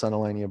bones to the center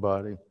line of your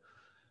body.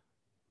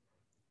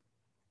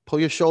 Pull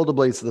your shoulder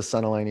blades to the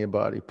center line of your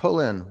body.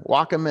 Pull in,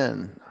 walk them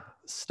in,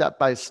 step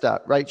by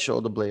step, right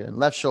shoulder blade and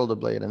left shoulder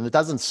blade. And it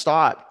doesn't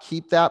stop.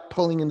 Keep that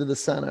pulling into the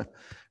center.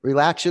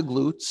 Relax your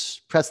glutes.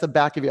 Press the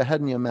back of your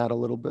head in your mat a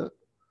little bit.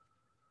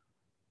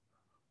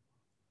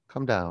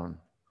 Come down.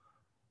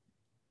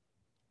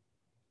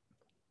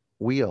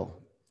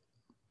 Wheel.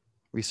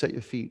 Reset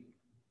your feet.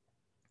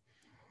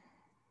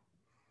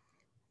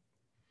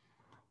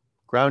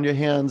 Ground your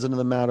hands into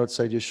the mat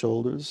outside your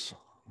shoulders.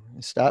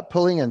 Start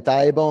pulling in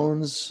thigh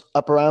bones,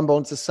 upper arm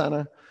bones to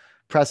center.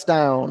 Press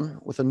down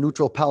with a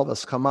neutral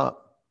pelvis. Come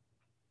up.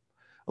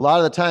 A lot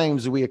of the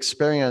times we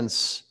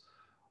experience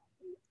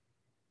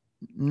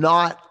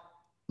not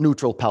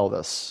neutral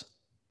pelvis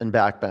and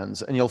back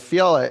bends, and you'll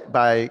feel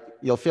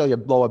your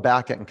lower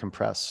back getting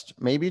compressed.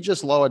 Maybe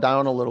just lower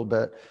down a little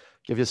bit.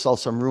 Give yourself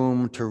some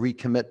room to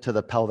recommit to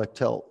the pelvic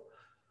tilt.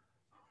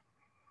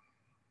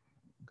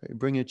 Okay,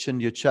 bring your chin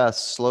to your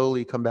chest.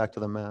 Slowly come back to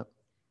the mat.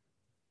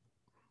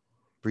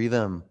 Breathe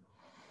in.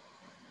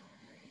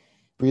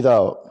 Breathe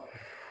out.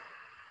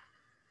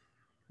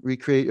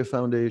 Recreate your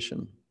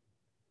foundation.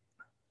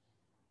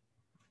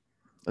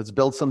 Let's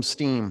build some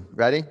steam.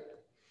 Ready?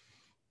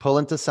 Pull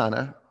into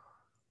center.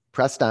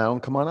 Press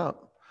down. Come on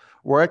up.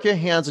 Work your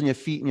hands on your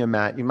feet in your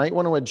mat. You might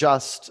want to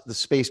adjust the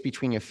space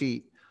between your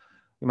feet.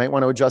 You might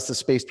want to adjust the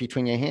space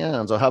between your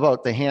hands. Or how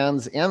about the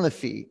hands and the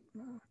feet?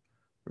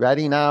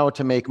 Ready now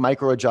to make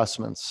micro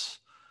adjustments.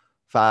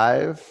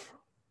 5,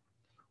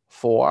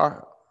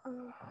 4,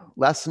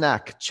 less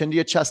neck, chin to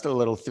your chest a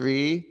little.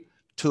 3,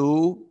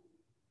 2,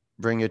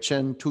 bring your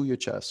chin to your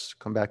chest.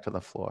 Come back to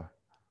the floor.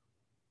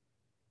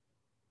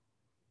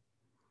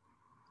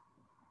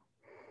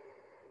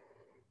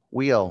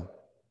 Wheel.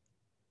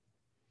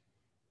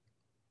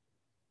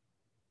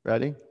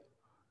 Ready?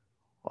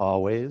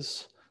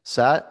 Always.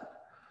 Set.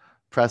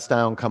 Press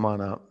down, come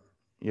on up.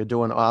 You're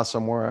doing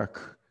awesome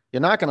work.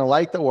 You're not going to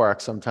like the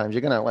work sometimes.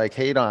 You're going to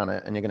hate on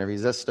it and you're going to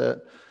resist it.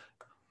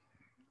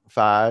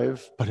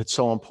 5, but it's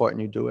so important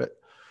you do it.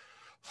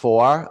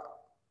 4,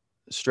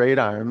 straight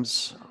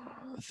arms.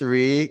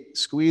 3,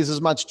 squeeze as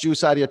much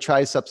juice out of your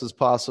triceps as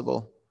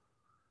possible.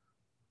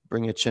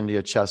 Bring your chin to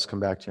your chest, come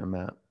back to your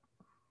mat.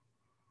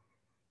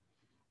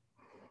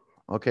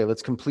 Okay,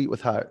 let's complete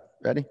with heart.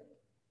 Ready?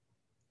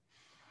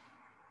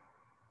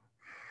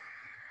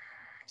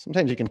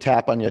 Sometimes you can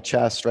tap on your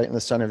chest, right in the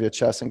center of your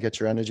chest, and get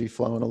your energy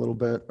flowing a little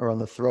bit, or on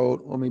the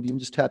throat, or maybe you can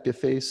just tap your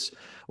face.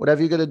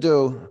 Whatever you're going to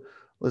do,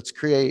 let's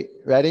create.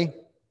 Ready?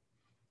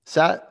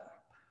 Set.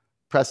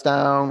 Press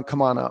down.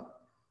 Come on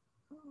up.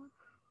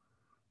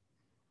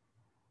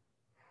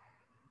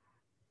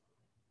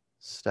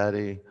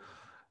 Steady.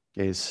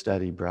 Gaze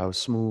steady. Brow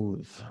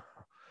smooth.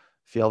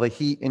 Feel the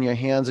heat in your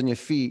hands and your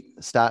feet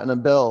starting to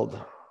build.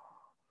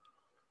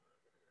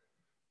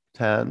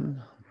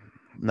 10,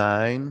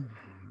 9,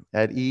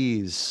 at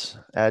ease,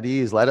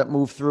 let it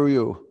move through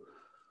you.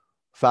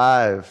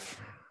 5,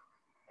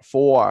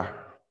 4,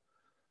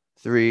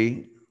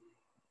 3,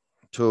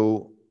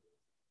 2,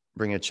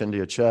 bring your chin to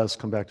your chest,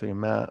 come back to your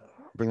mat.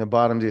 Bring the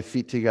bottom of your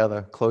feet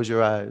together, close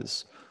your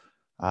eyes.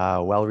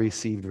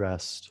 Well-received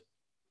rest.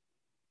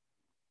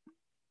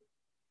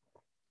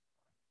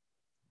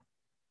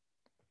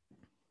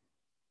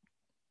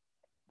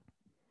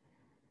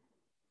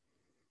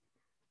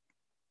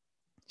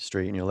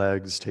 Straighten your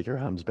legs, take your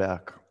arms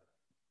back.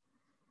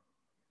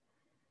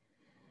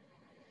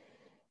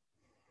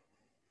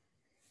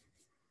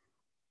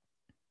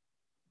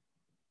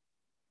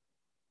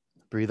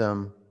 Breathe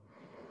in.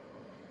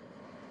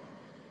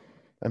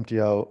 Empty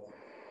out.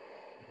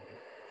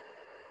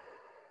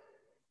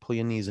 Pull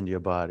your knees into your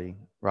body.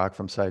 Rock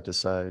from side to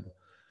side.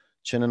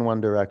 Chin in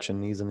one direction,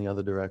 knees in the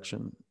other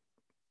direction.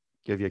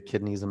 Give your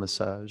kidneys a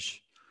massage.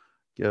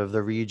 Give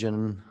the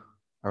region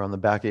around the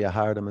back of your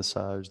heart a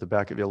massage, the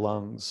back of your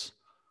lungs.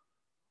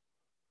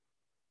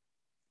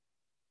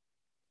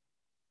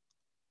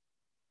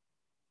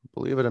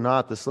 Believe it or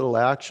not, this little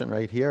action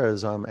right here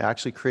is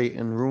actually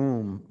creating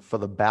room for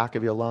the back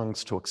of your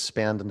lungs to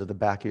expand into the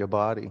back of your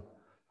body.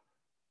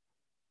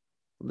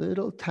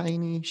 Little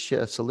tiny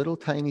shifts, little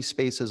tiny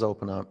spaces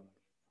open up.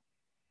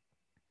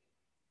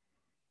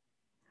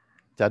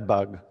 Dead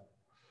bug.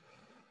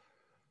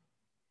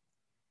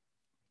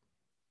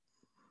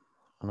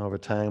 And over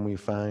time we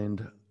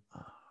find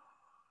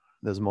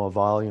there's more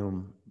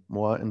volume,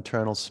 more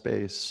internal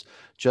space,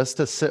 just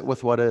to sit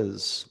with what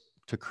is,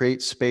 to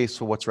create space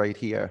for what's right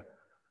here.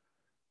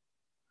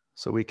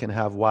 So we can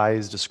have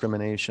wise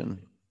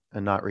discrimination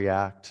and not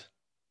react.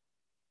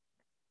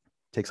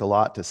 It takes a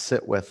lot to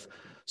sit with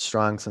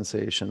strong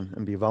sensation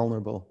and be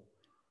vulnerable.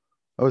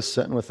 I was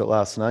sitting with it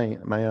last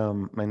night.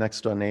 My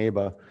next door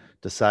neighbor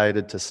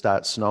decided to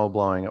start snow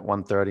blowing at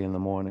 1:30 in the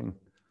morning,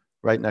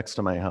 right next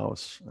to my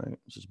house. Right?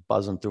 Just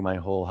buzzing through my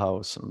whole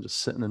house. I'm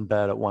just sitting in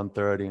bed at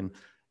 1:30, and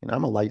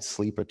I'm a light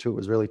sleeper too. It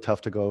was really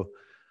tough to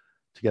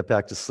get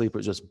back to sleep. It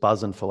was just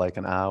buzzing for like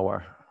an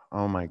hour.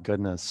 Oh my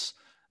goodness.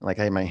 Like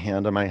I had my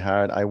hand on my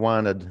heart. I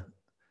wanted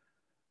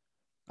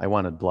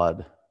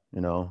blood,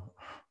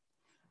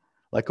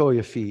 Let go of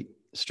your feet.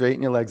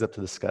 Straighten your legs up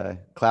to the sky.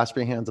 Clasp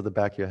your hands at the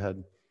back of your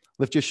head.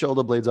 Lift your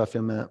shoulder blades off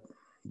your mat.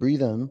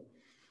 Breathe in.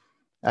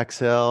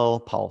 Exhale,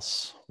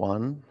 pulse.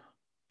 1,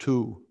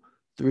 2,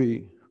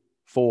 3,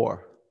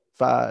 4,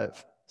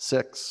 5,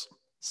 6,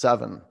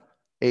 7,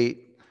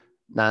 8,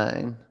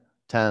 9,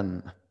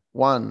 10.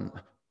 1,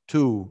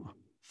 2,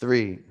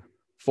 3,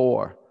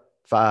 4,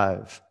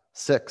 5,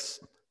 6,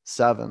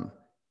 7,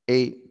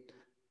 8,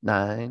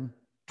 9,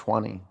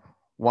 20.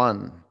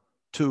 1,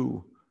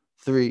 2,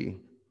 3,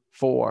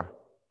 4,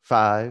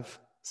 5,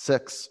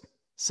 6,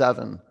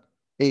 7,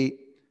 8,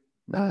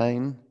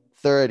 9,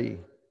 30.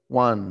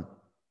 1,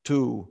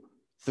 2,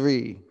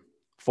 3,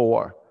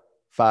 4,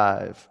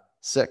 5,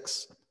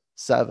 6,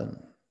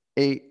 7,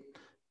 8,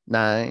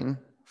 9,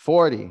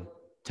 40.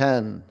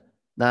 10,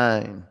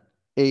 9,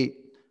 8,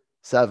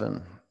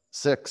 7,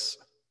 6,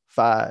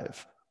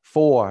 5,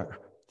 4,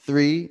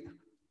 3,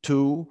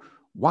 2,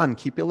 1.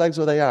 Keep your legs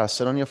where they are.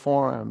 Sit on your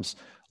forearms.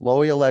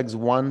 Lower your legs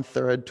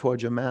 1/3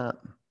 towards your mat.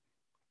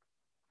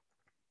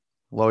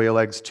 Lower your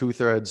legs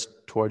 2/3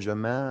 towards your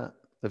mat.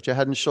 Lift your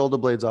head and shoulder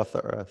blades off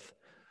the earth.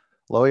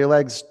 Lower your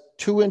legs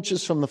 2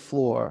 inches from the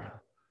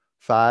floor.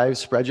 5,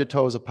 spread your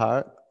toes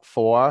apart.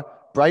 4,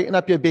 brighten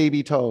up your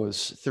baby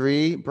toes.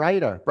 3,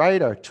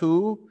 brighter.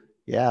 2,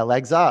 yeah,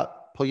 legs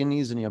up. Pull your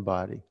knees in your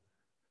body.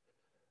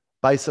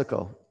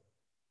 Bicycle.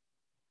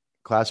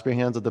 Clasp your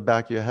hands at the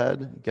back of your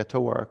head. Get to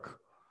work.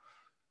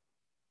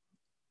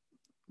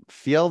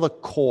 Feel the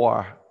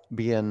core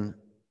being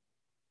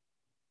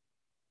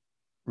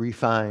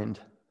refined.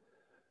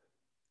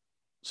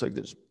 It's like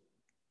this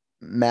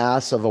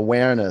mass of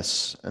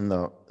awareness in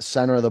the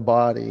center of the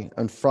body.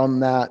 And from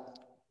that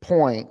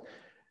point,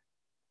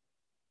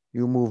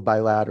 you move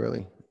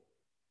bilaterally.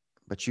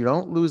 But you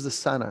don't lose the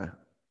center.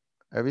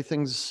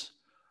 Everything's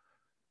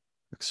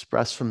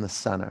expressed from the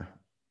center.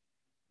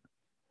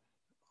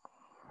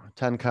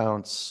 10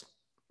 counts.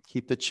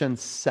 Keep the chin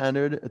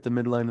centered at the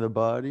midline of the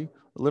body.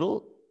 A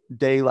little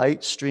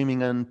daylight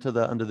streaming under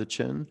the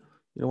chin.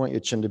 You don't want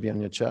your chin to be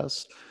on your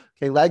chest.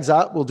 Okay, legs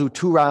up. We'll do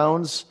 2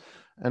 rounds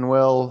and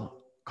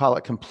we'll call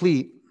it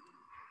complete.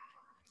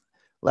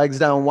 Legs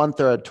down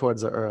 1/3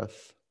 towards the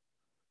earth.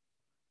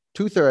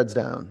 2/3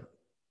 down.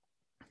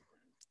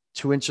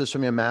 2 inches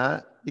from your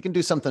mat. You can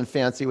do something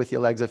fancy with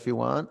your legs if you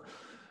want.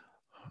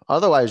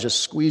 Otherwise,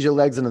 just squeeze your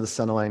legs into the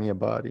center line of your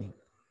body.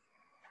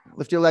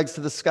 Lift your legs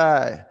to the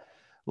sky.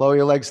 Lower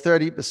your legs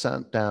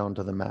 30% down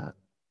to the mat.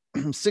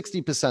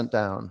 60%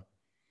 down.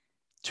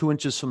 2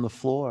 inches from the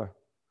floor.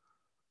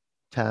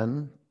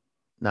 10,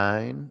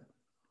 9.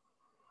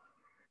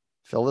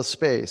 Fill the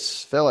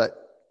space. Fill it.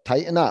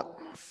 Tighten up.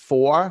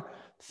 4,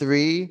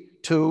 3,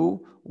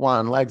 2,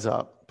 1. Legs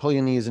up. Pull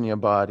your knees in your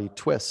body.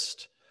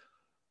 Twist.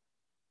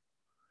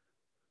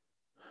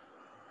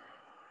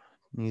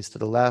 Knees to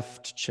the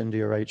left, chin to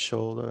your right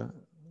shoulder.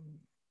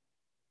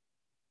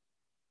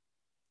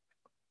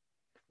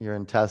 Your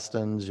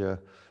intestines, your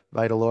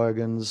vital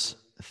organs,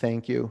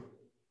 thank you.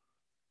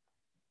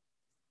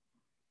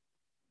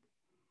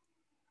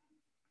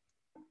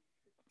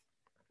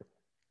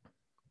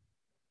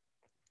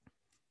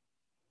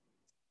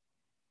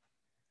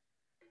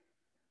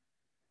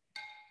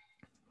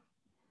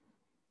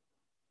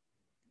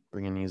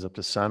 Bring your knees up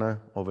to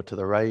center, over to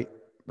the right.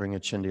 Bring your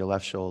chin to your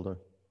left shoulder.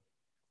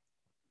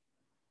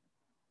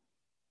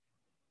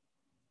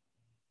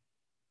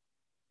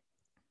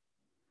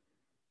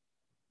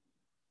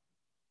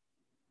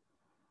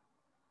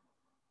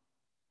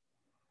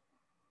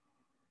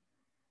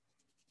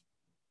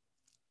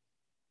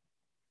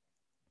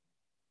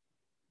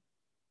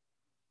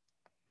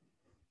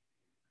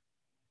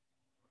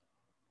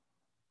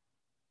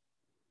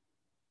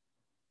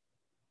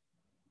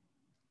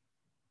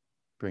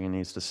 Bring your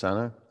knees to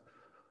center.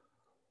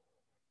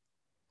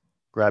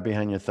 Grab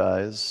behind your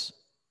thighs.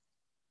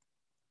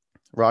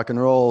 Rock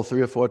and roll 3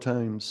 or 4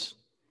 times.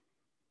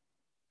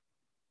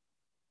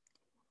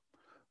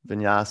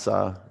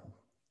 Vinyasa,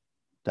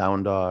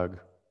 down dog.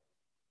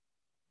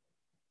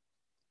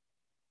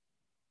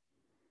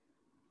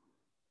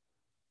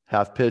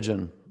 Half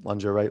pigeon,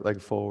 lunge your right leg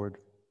forward.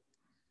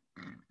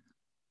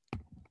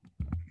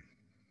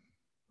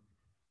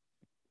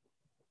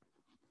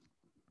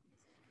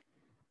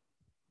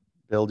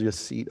 Build your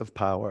seat of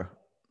power,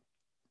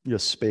 your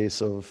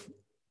space of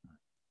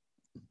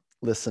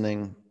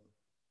listening,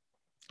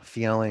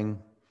 feeling,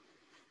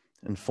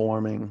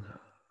 informing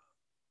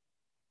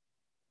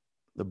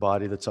the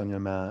body that's on your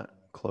mat.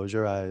 Close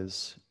your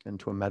eyes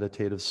into a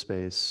meditative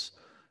space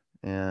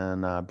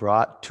and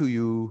brought to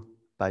you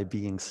by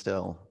being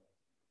still.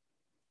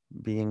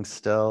 Being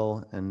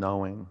still and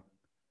knowing.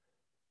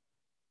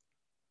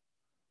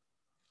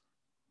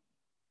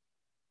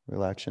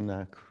 Relax your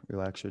neck,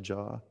 relax your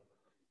jaw.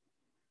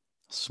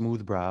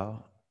 Smooth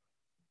brow.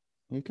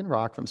 You can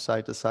rock from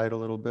side to side a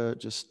little bit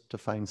just to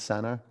find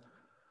center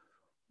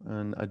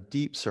and a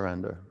deep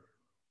surrender.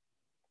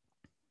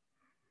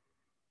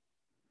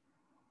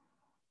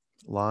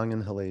 Long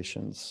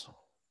inhalations.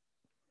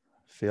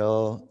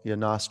 Feel your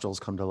nostrils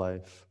come to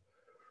life.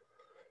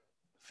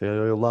 Feel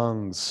your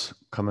lungs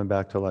coming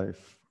back to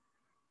life.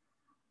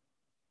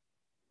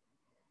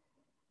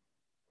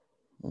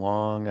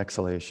 Long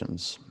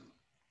exhalations.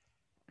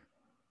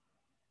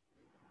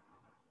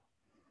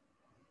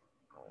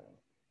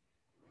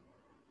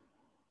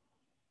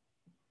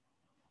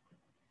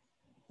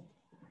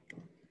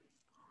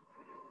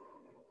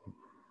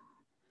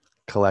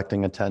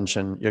 Collecting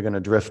attention, you're going to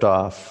drift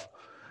off.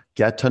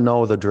 Get to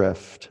know the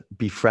drift.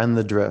 Befriend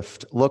the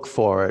drift. Look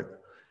for it.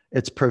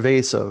 It's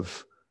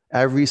pervasive.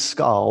 Every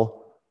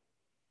skull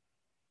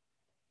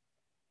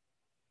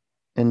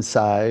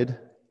inside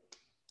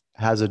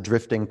has a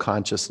drifting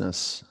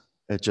consciousness.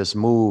 It just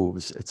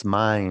moves. It's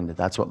mind.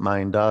 That's what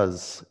mind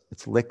does.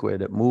 It's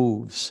liquid. It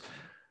moves.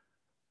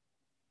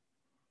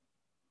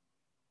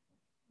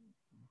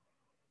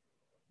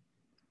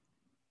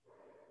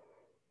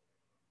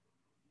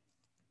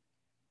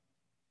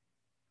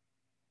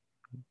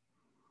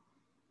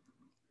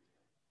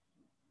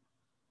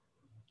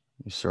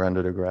 You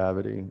surrender to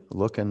gravity.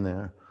 Look in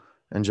there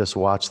and just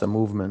watch the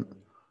movement.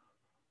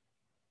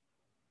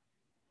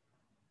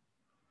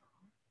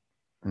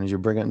 And as you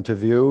bring it into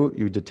view,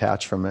 you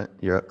detach from it.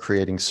 You're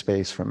creating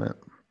space from it.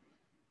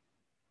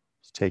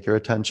 Just take your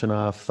attention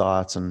off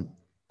thoughts and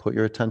put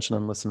your attention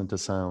on listening to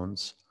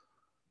sounds.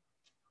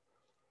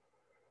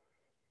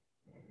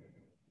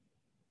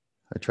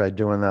 I tried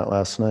doing that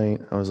last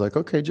night. I was like,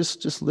 okay,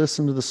 just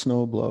listen to the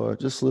snowblower.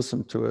 Just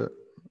listen to it.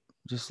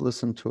 Just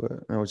listen to it.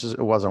 And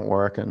it wasn't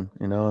working,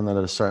 you know. And then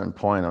at a certain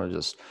point, I was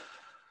just,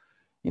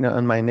 you know.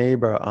 And my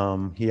neighbor,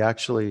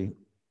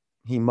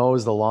 he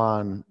mows the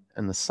lawn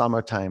in the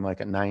summertime,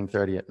 like at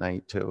 9:30 at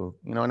night too,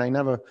 you know. And I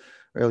never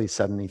really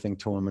said anything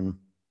to him. And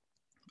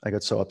I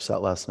got so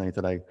upset last night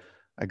that I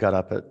got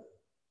up at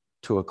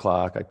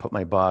 2:00. I put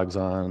my bogs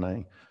on and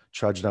I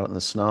trudged out in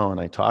the snow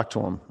and I talked to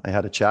him. I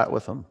had a chat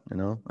with him, you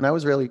know. And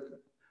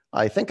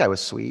I think I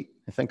was sweet.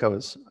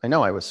 I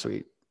know I was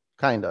sweet,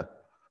 kinda,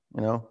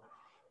 you know,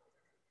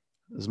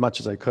 as much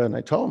as I could. And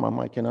I told him, I'm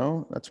like, you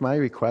know, that's my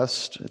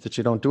request, that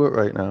you don't do it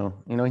right now.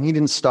 You know, and he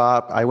didn't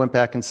stop. I went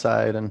back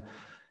inside and,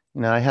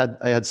 you know, I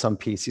had some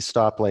peace. He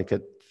stopped like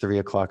at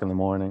 3:00 in the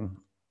morning,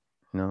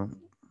 you know,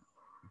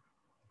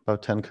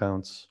 about 10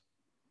 counts.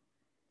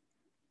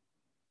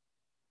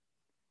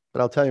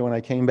 But I'll tell you, when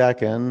I came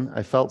back in,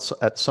 I felt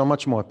at so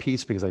much more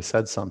peace because I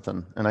said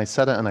something, and I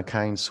said it in a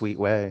kind, sweet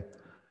way.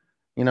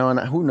 You know, and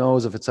who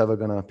knows if it's ever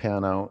going to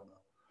pan out.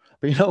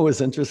 But you know, it was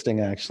interesting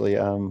actually.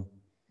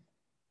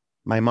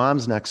 My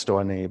mom's next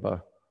door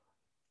neighbor,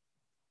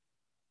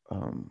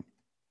 um,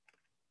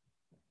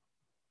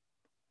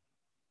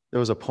 there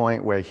was a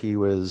point where he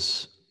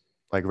was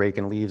like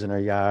raking leaves in her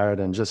yard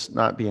and just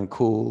not being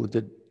cool.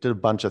 Did a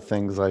bunch of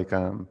things like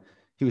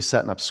he was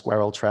setting up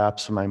squirrel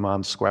traps for my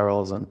mom's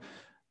squirrels and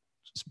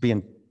just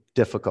being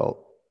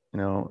difficult, you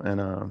know.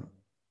 And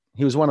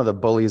he was one of the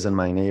bullies in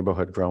my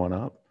neighborhood growing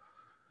up.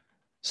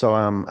 So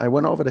I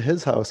went over to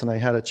his house and I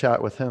had a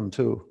chat with him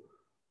too,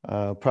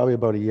 probably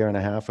about a year and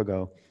a half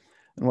ago.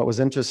 And what was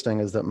interesting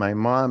is that my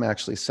mom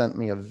actually sent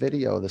me a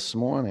video this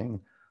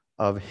morning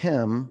of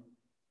him,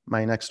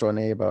 my next door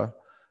neighbor,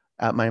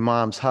 at my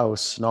mom's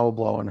house, snow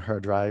blowing her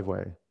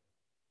driveway.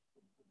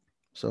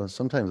 So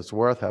sometimes it's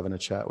worth having a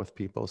chat with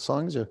people, as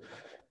long as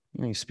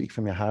you speak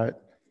from your heart.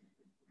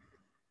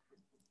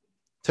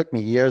 It took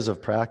me years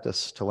of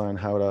practice to learn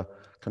how to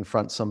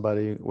confront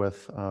somebody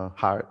with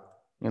heart,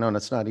 and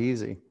it's not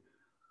easy. It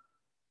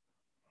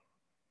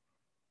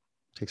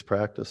takes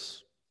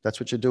practice. That's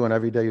what you're doing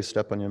every day you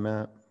step on your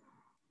mat.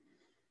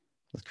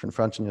 It's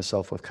confronting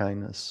yourself with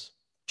kindness,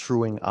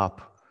 truing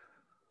up.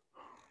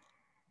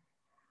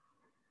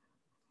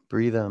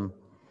 Breathe in,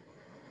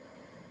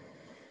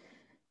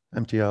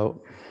 empty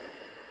out.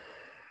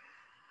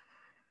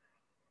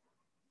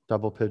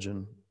 Double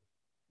pigeon.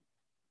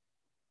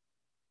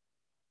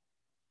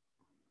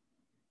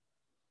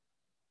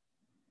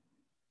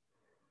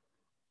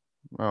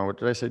 Oh, what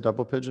did I say?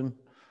 Double pigeon?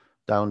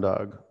 Down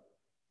dog.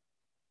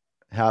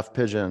 Half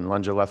pigeon,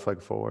 lunge your left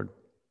leg forward.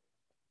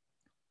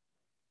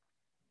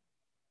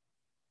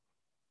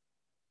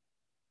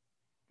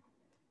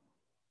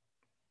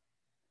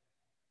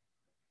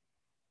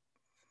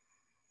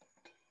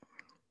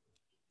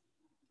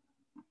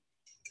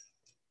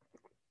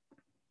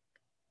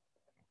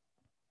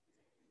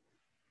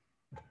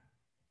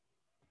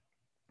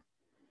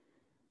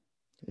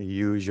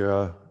 Use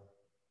your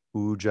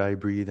ujjayi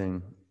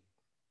breathing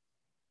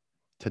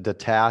to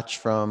detach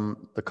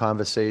from the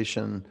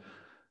conversation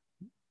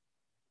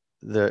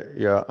that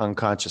you're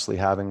unconsciously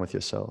having with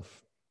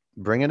yourself.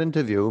 Bring it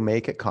into view,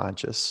 make it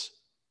conscious.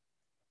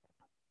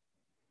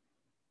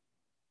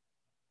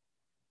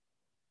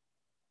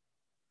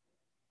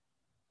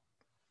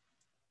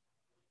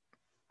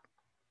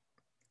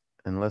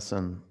 And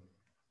listen.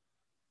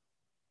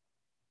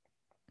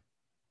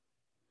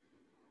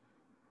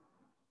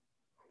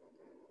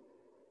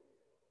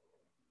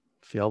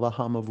 Feel the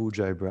hum of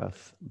ujjayi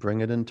breath.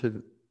 Bring it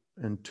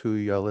into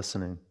your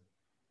listening.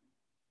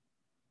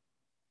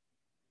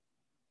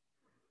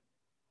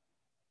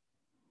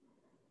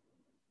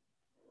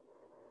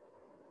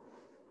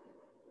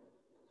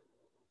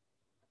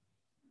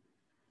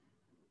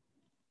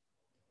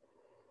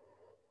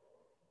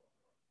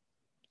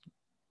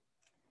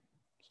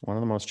 One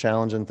of the most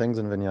challenging things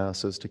in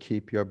vinyasa is to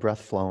keep your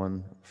breath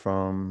flowing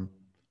from,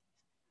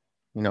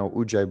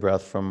 ujjayi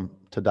breath from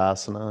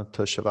Tadasana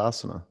to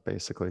Shavasana,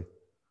 basically.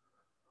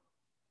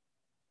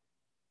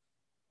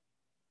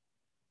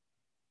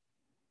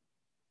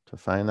 To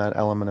find that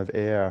element of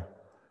air.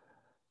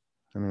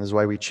 I mean, this is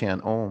why we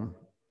chant Om,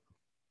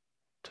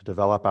 to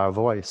develop our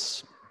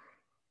voice.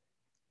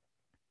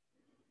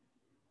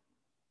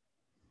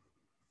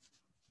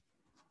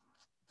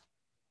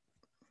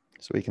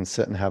 So we can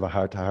sit and have a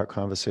heart-to-heart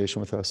conversation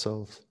with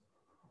ourselves.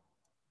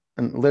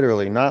 And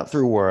literally, not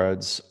through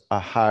words, our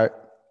heart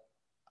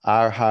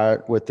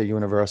with the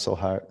universal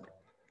heart.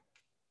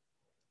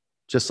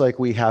 Just like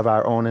we have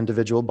our own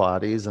individual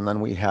bodies, and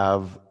then we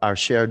have our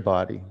shared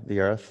body,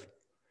 the earth.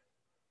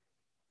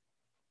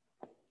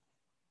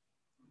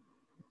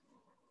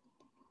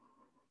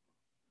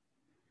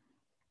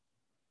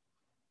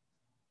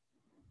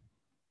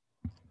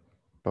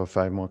 About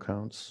 5 more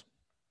counts.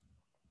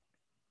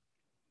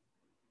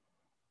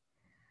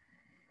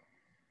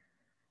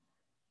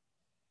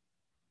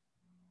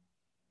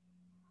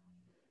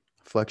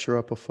 Flex your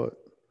upper foot.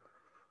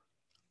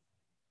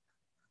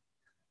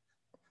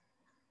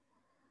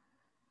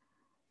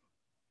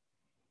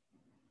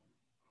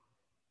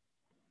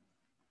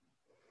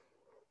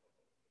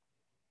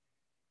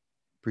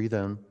 Breathe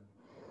in.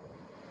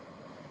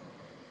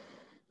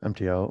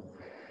 Empty out.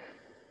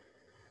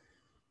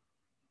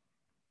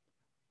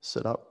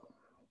 Sit up.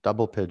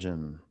 Double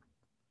pigeon.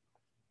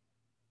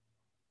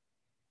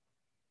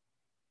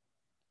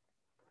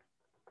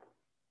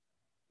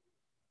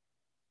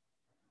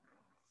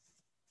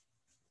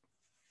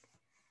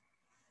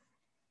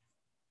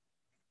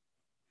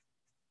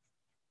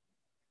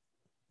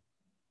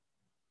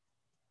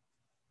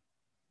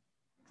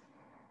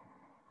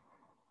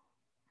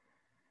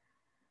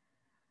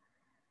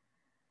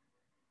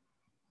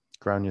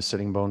 Ground your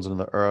sitting bones into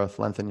the earth.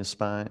 Lengthen your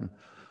spine.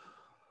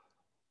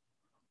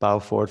 Bow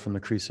forward from the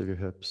crease of your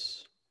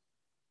hips.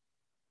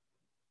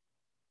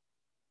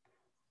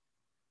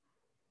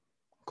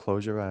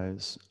 Close your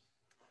eyes.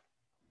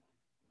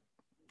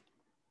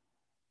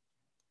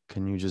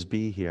 Can you just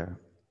be here?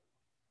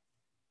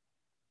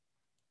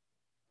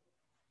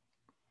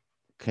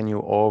 Can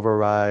you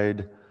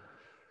override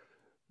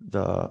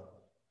the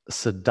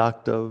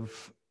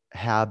seductive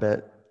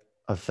habit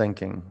of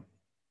thinking?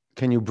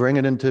 Can you bring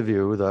it into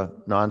view, the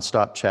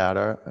nonstop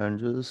chatter, and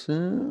just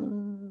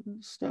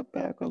step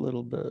back a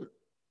little bit?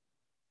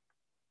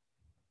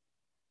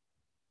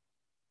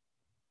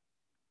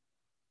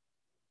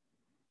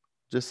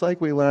 Just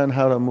like we learn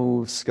how to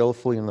move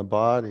skillfully in the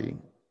body,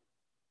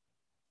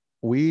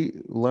 we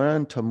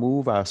learn to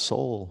move our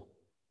soul.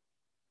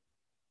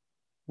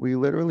 We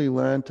literally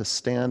learn to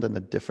stand in a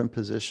different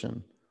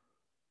position,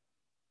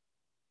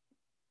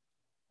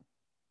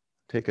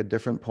 take a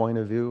different point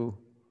of view.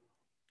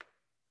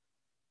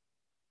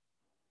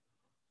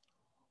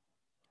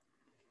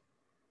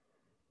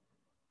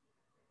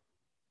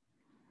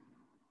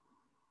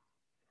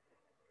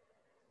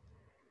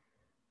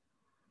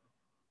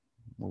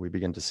 We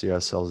begin to see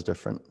ourselves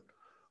different.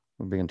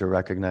 We begin to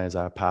recognize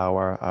our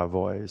power, our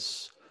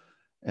voice,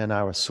 and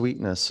our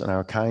sweetness and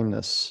our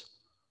kindness.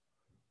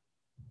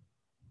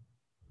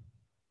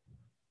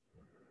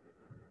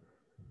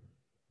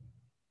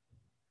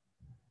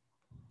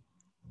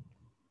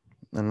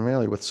 And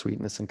really, with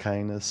sweetness and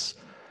kindness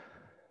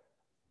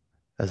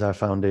as our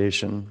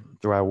foundation,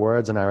 through our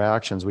words and our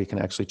actions, we can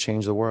actually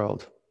change the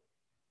world.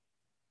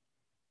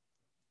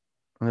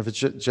 And if it's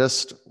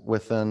just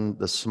within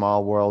the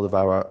small world of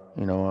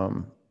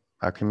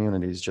our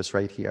communities, just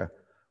right here,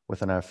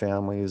 within our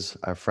families,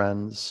 our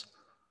friends.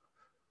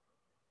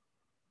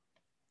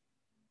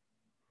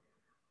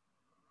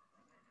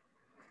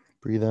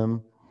 Breathe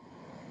in,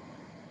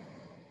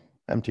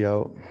 empty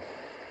out,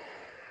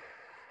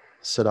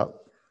 sit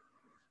up,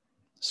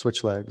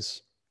 switch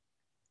legs.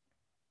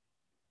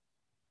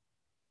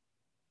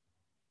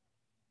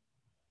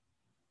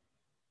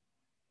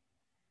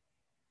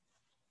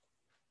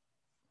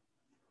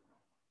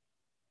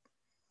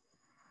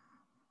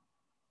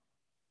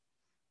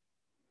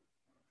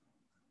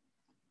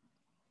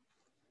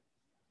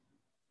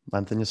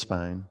 Lengthen your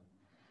spine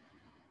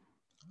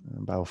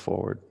and bow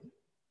forward.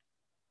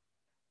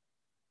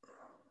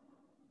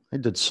 I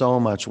did so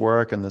much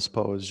work in this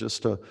pose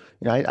just to,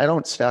 I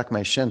don't stack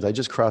my shins, I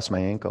just cross my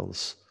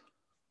ankles.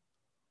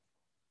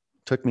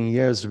 It took me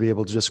years to be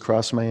able to just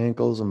cross my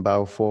ankles and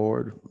bow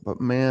forward.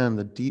 But man,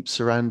 the deep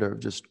surrender of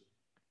just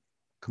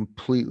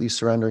completely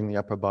surrendering the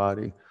upper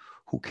body.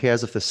 Who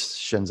cares if the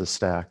shins are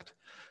stacked?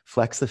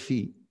 Flex the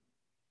feet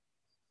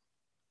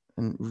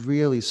and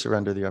really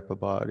surrender the upper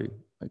body.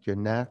 Like your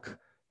neck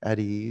at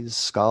ease,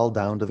 skull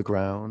down to the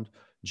ground,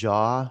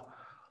 jaw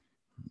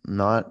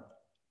not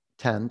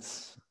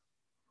tense.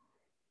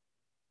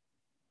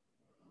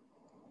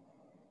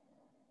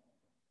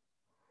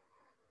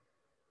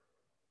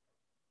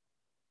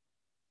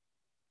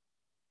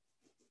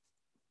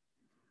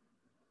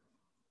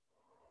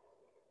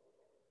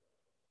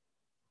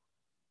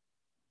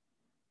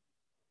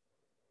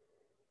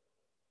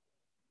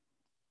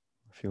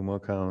 A few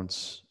more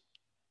counts.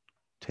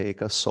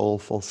 Take a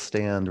soulful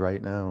stand right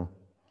now.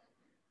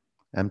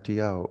 Empty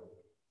out.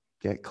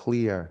 Get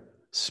clear.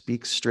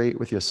 Speak straight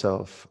with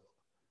yourself.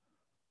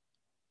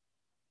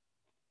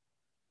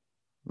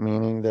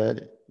 Meaning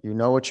that you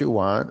know what you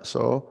want,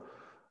 so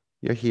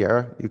you're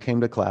here, you came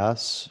to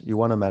class, you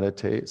want to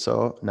meditate,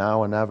 so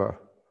now or never.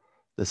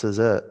 This is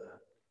it.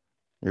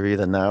 You're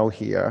either now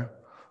here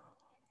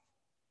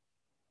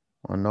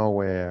or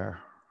nowhere.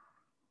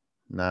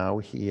 Now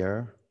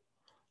here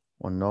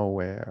or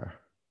nowhere.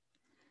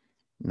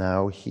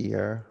 Now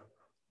here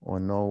or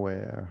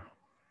nowhere.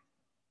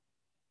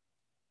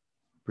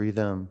 Breathe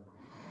in.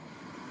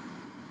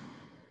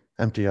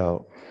 Empty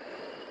out.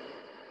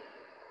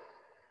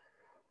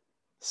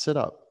 Sit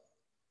up.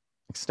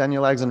 Extend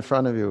your legs in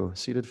front of you,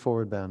 seated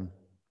forward bend.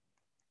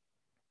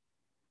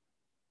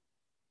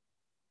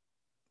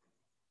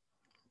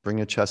 Bring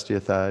your chest to your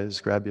thighs,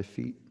 grab your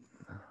feet.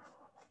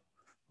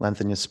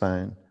 Lengthen your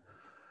spine.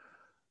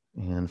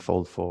 And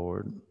fold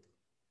forward.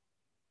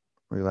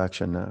 Relax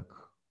your neck.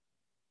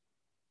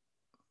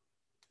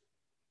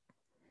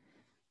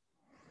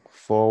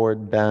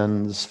 Forward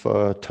bends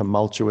for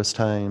tumultuous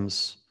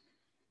times.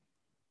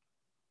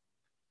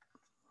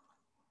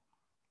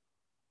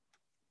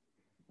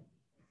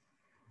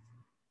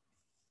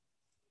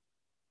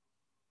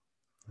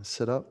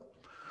 Sit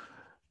up.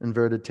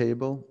 Inverted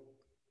table.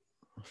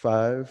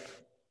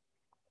 5,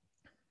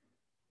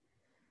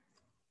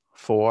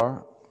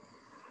 4,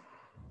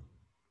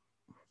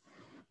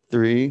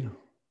 3,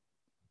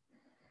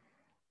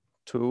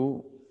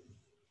 2.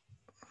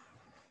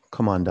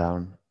 Come on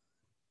down.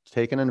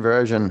 Take an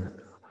inversion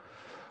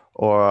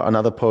or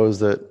another pose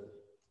that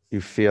you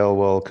feel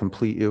will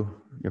complete your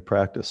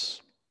practice.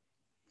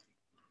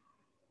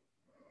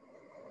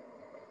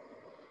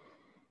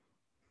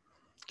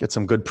 Get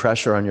some good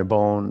pressure on your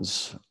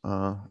bones.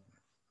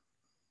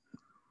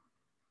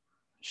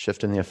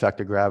 Shifting the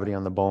effect of gravity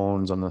on the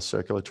bones, on the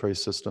circulatory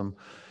system.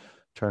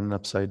 Turning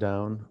upside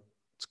down.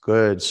 It's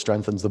good,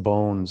 strengthens the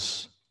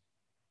bones.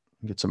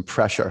 Get some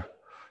pressure,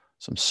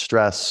 some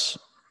stress.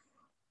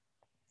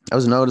 I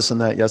was noticing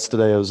that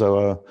yesterday as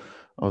I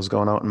was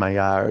going out in my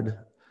yard.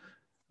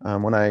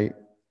 When I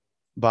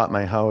bought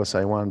my house,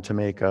 I wanted to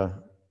make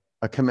a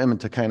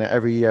commitment to kind of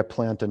every year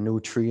plant a new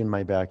tree in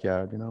my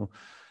backyard, you know.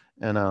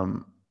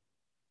 And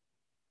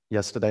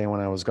yesterday when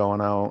I was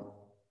going out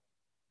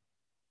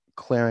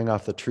clearing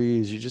off the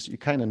trees, you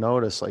kind of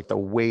notice like the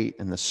weight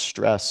and the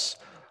stress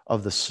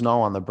of the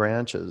snow on the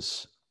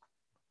branches,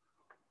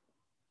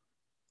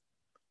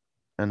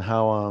 and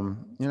how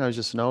I was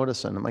just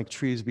noticing and like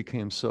trees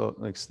became so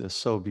like they're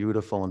so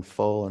beautiful and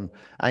full. And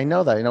I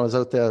know that, I was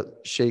out there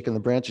shaking the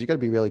branches. You got to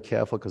be really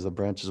careful because the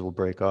branches will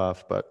break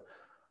off. But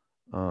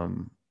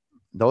um,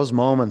 those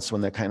moments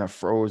when they're kind of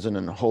frozen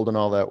and holding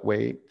all that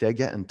weight, they're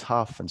getting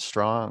tough and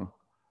strong.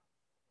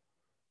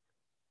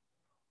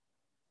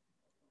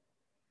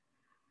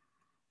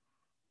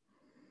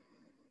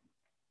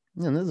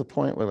 And there's a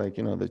point where like,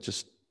 there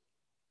just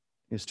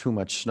is too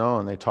much snow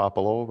and they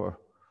topple over.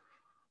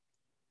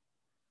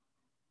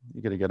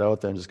 You got to get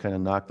out there and just kind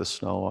of knock the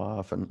snow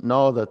off and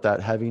know that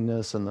that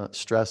heaviness and the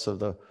stress of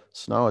the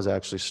snow is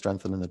actually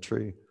strengthening the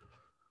tree.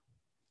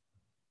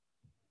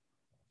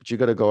 But you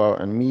got to go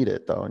out and meet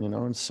it though,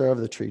 and serve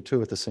the tree too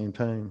at the same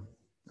time.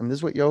 I mean, this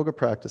is what yoga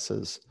practice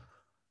is.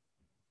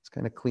 It's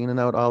kind of cleaning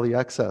out all the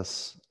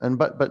excess. And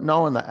but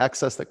knowing the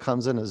excess that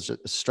comes in is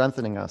just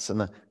strengthening us,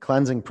 and the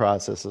cleansing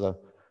process is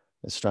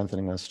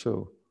strengthening us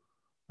too.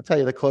 I'll tell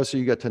you, the closer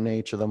you get to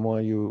nature, the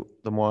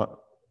more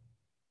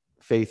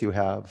faith you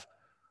have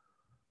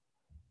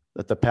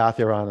that the path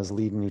you're on is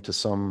leading you to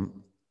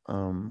some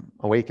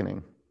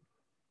awakening.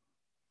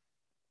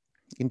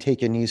 You can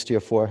take your knees to your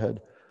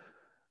forehead.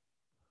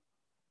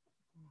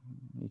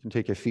 You can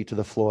take your feet to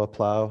the floor,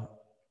 plow.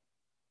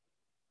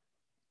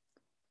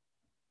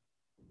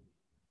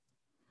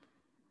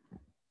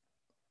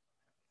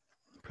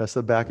 Press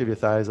the back of your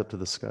thighs up to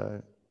the sky.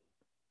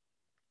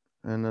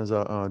 And there's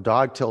a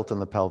dog tilt in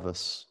the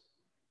pelvis.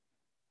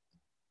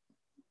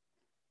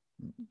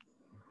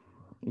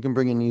 You can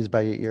bring your knees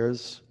by your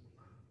ears.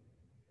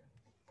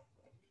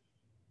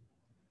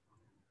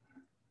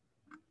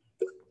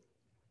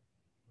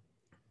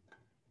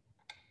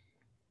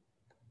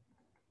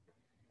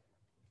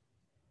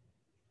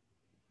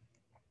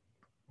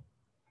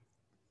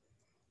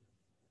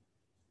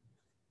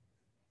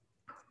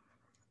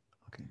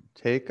 Okay.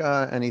 Take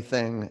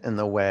anything in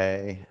the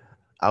way,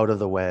 out of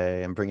the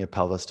way, and bring your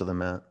pelvis to the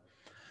mat.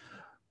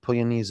 Pull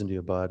your knees into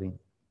your body.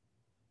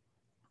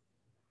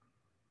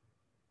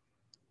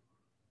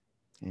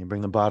 And you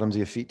bring the bottoms of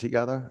your feet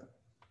together.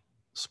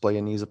 Splay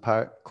your knees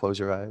apart. Close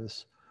your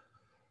eyes.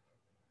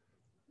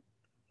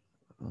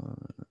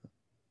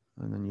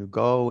 And then you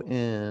go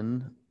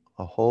in.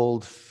 A whole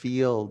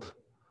field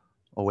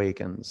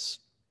awakens.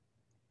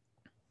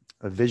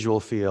 A visual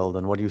field.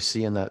 And what do you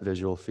see in that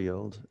visual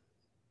field?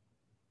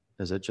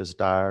 Is it just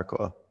dark,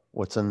 or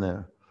what's in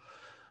there?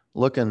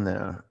 Look in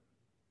there.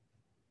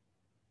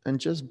 And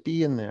just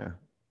be in there.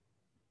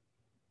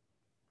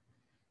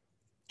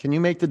 Can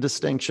you make the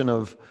distinction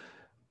of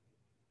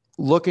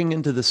looking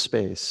into the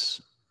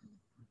space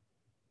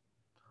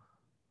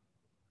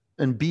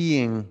and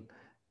being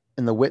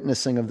in the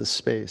witnessing of the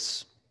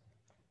space,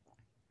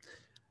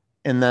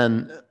 and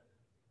then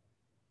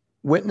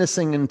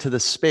witnessing into the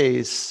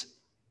space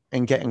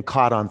and getting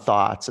caught on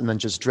thoughts, and then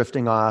just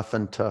drifting off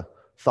into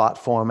thought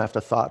form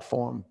after thought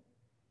form,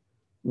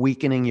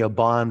 weakening your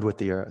bond with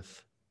the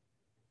earth?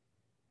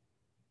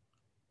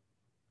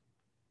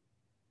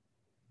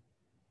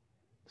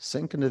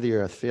 Sink into the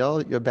earth.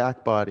 Feel your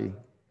back body.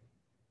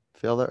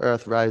 Feel the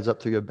earth rise up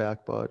through your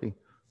back body.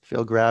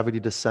 Feel gravity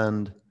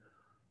descend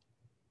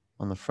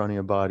on the front of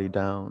your body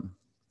down.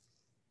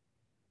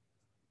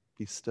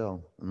 Be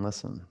still and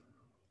listen.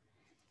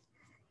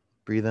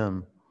 Breathe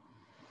in.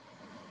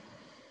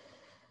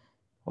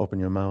 Open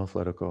your mouth,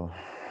 let it go.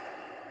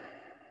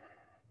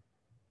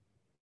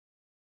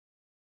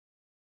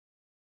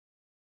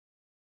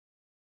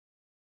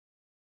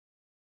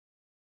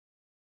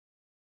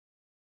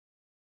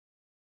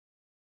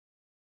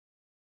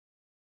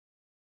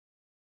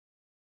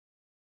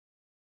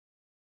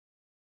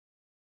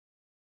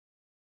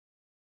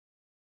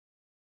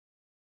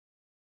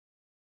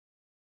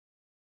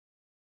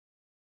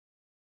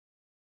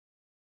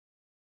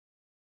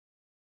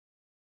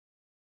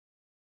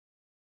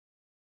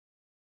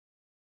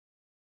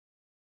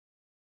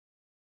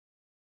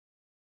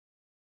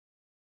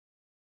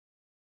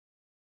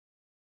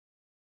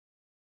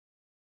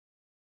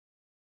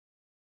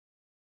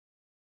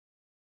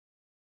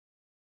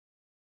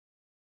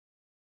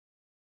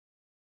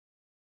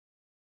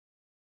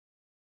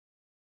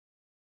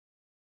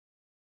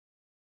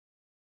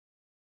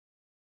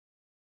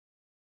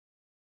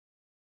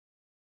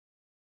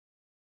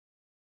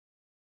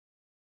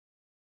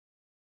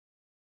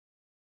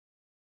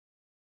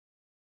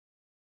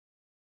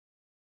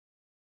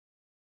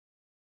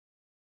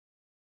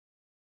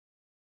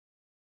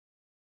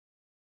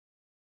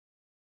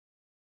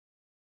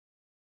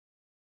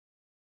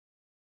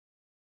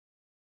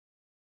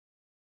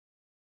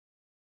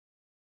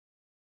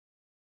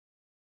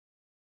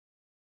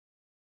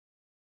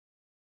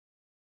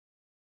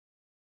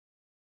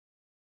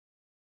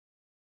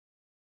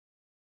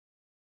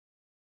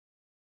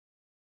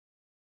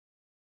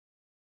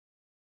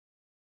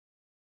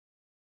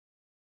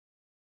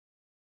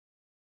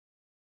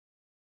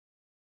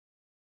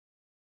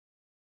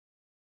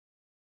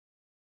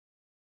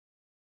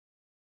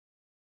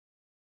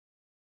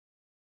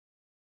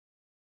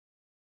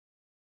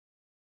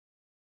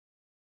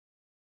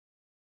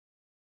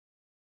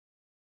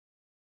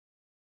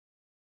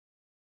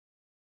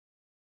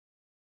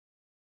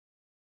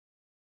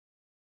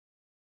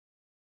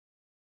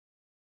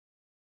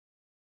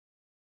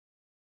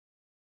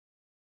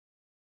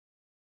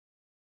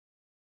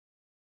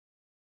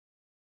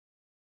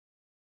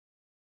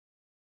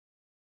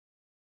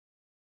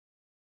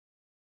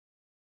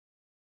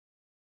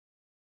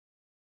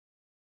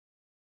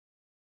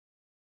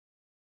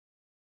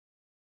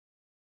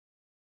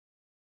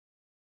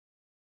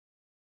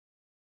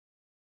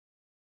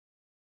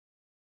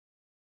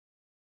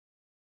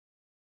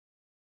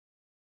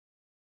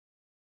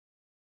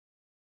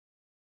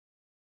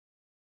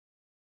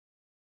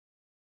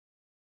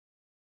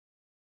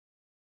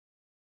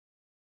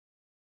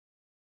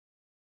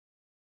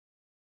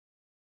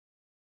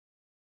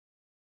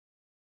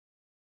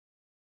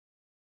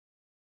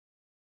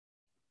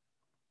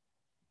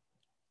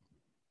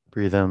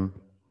 Breathe in.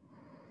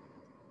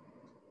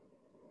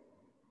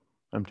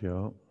 Empty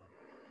out.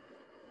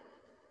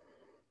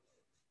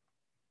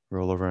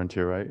 Roll over onto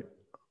your right.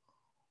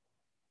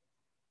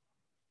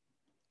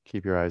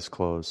 Keep your eyes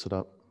closed. Sit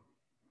up.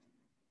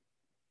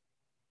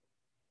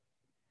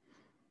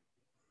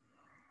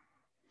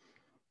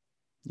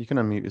 You can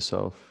unmute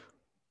yourself.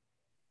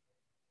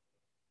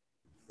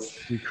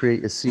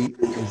 Recreate your seat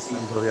in the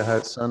center of your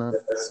heart center.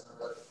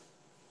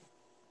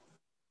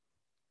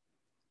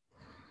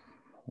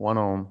 One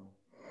Om.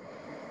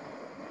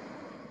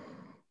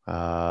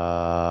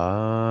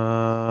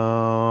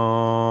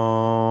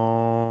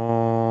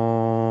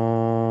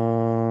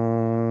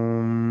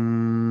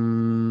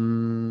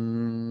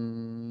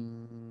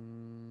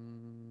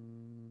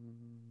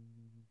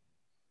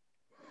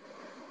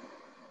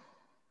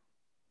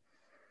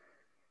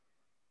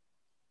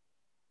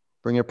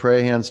 Bring your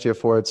prayer hands to your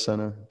forehead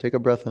center. Take a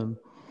breath in.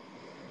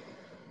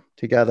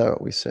 Together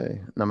we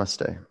say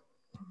namaste.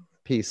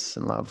 Peace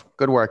and love.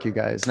 Good work, you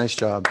guys. Nice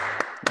job.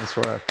 Nice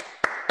work.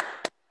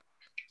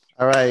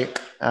 All right.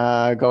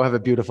 Go have a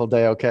beautiful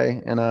day,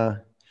 okay? And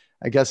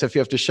I guess if you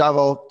have to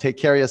shovel, take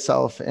care of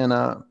yourself. And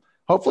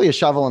hopefully your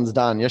shoveling's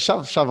done. Your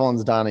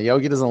shoveling's done. A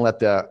yogi doesn't let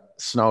the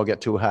snow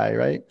get too high,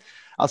 right?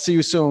 I'll see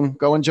you soon.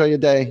 Go enjoy your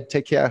day.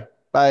 Take care.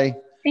 Bye.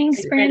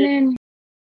 Thanks, Brandon.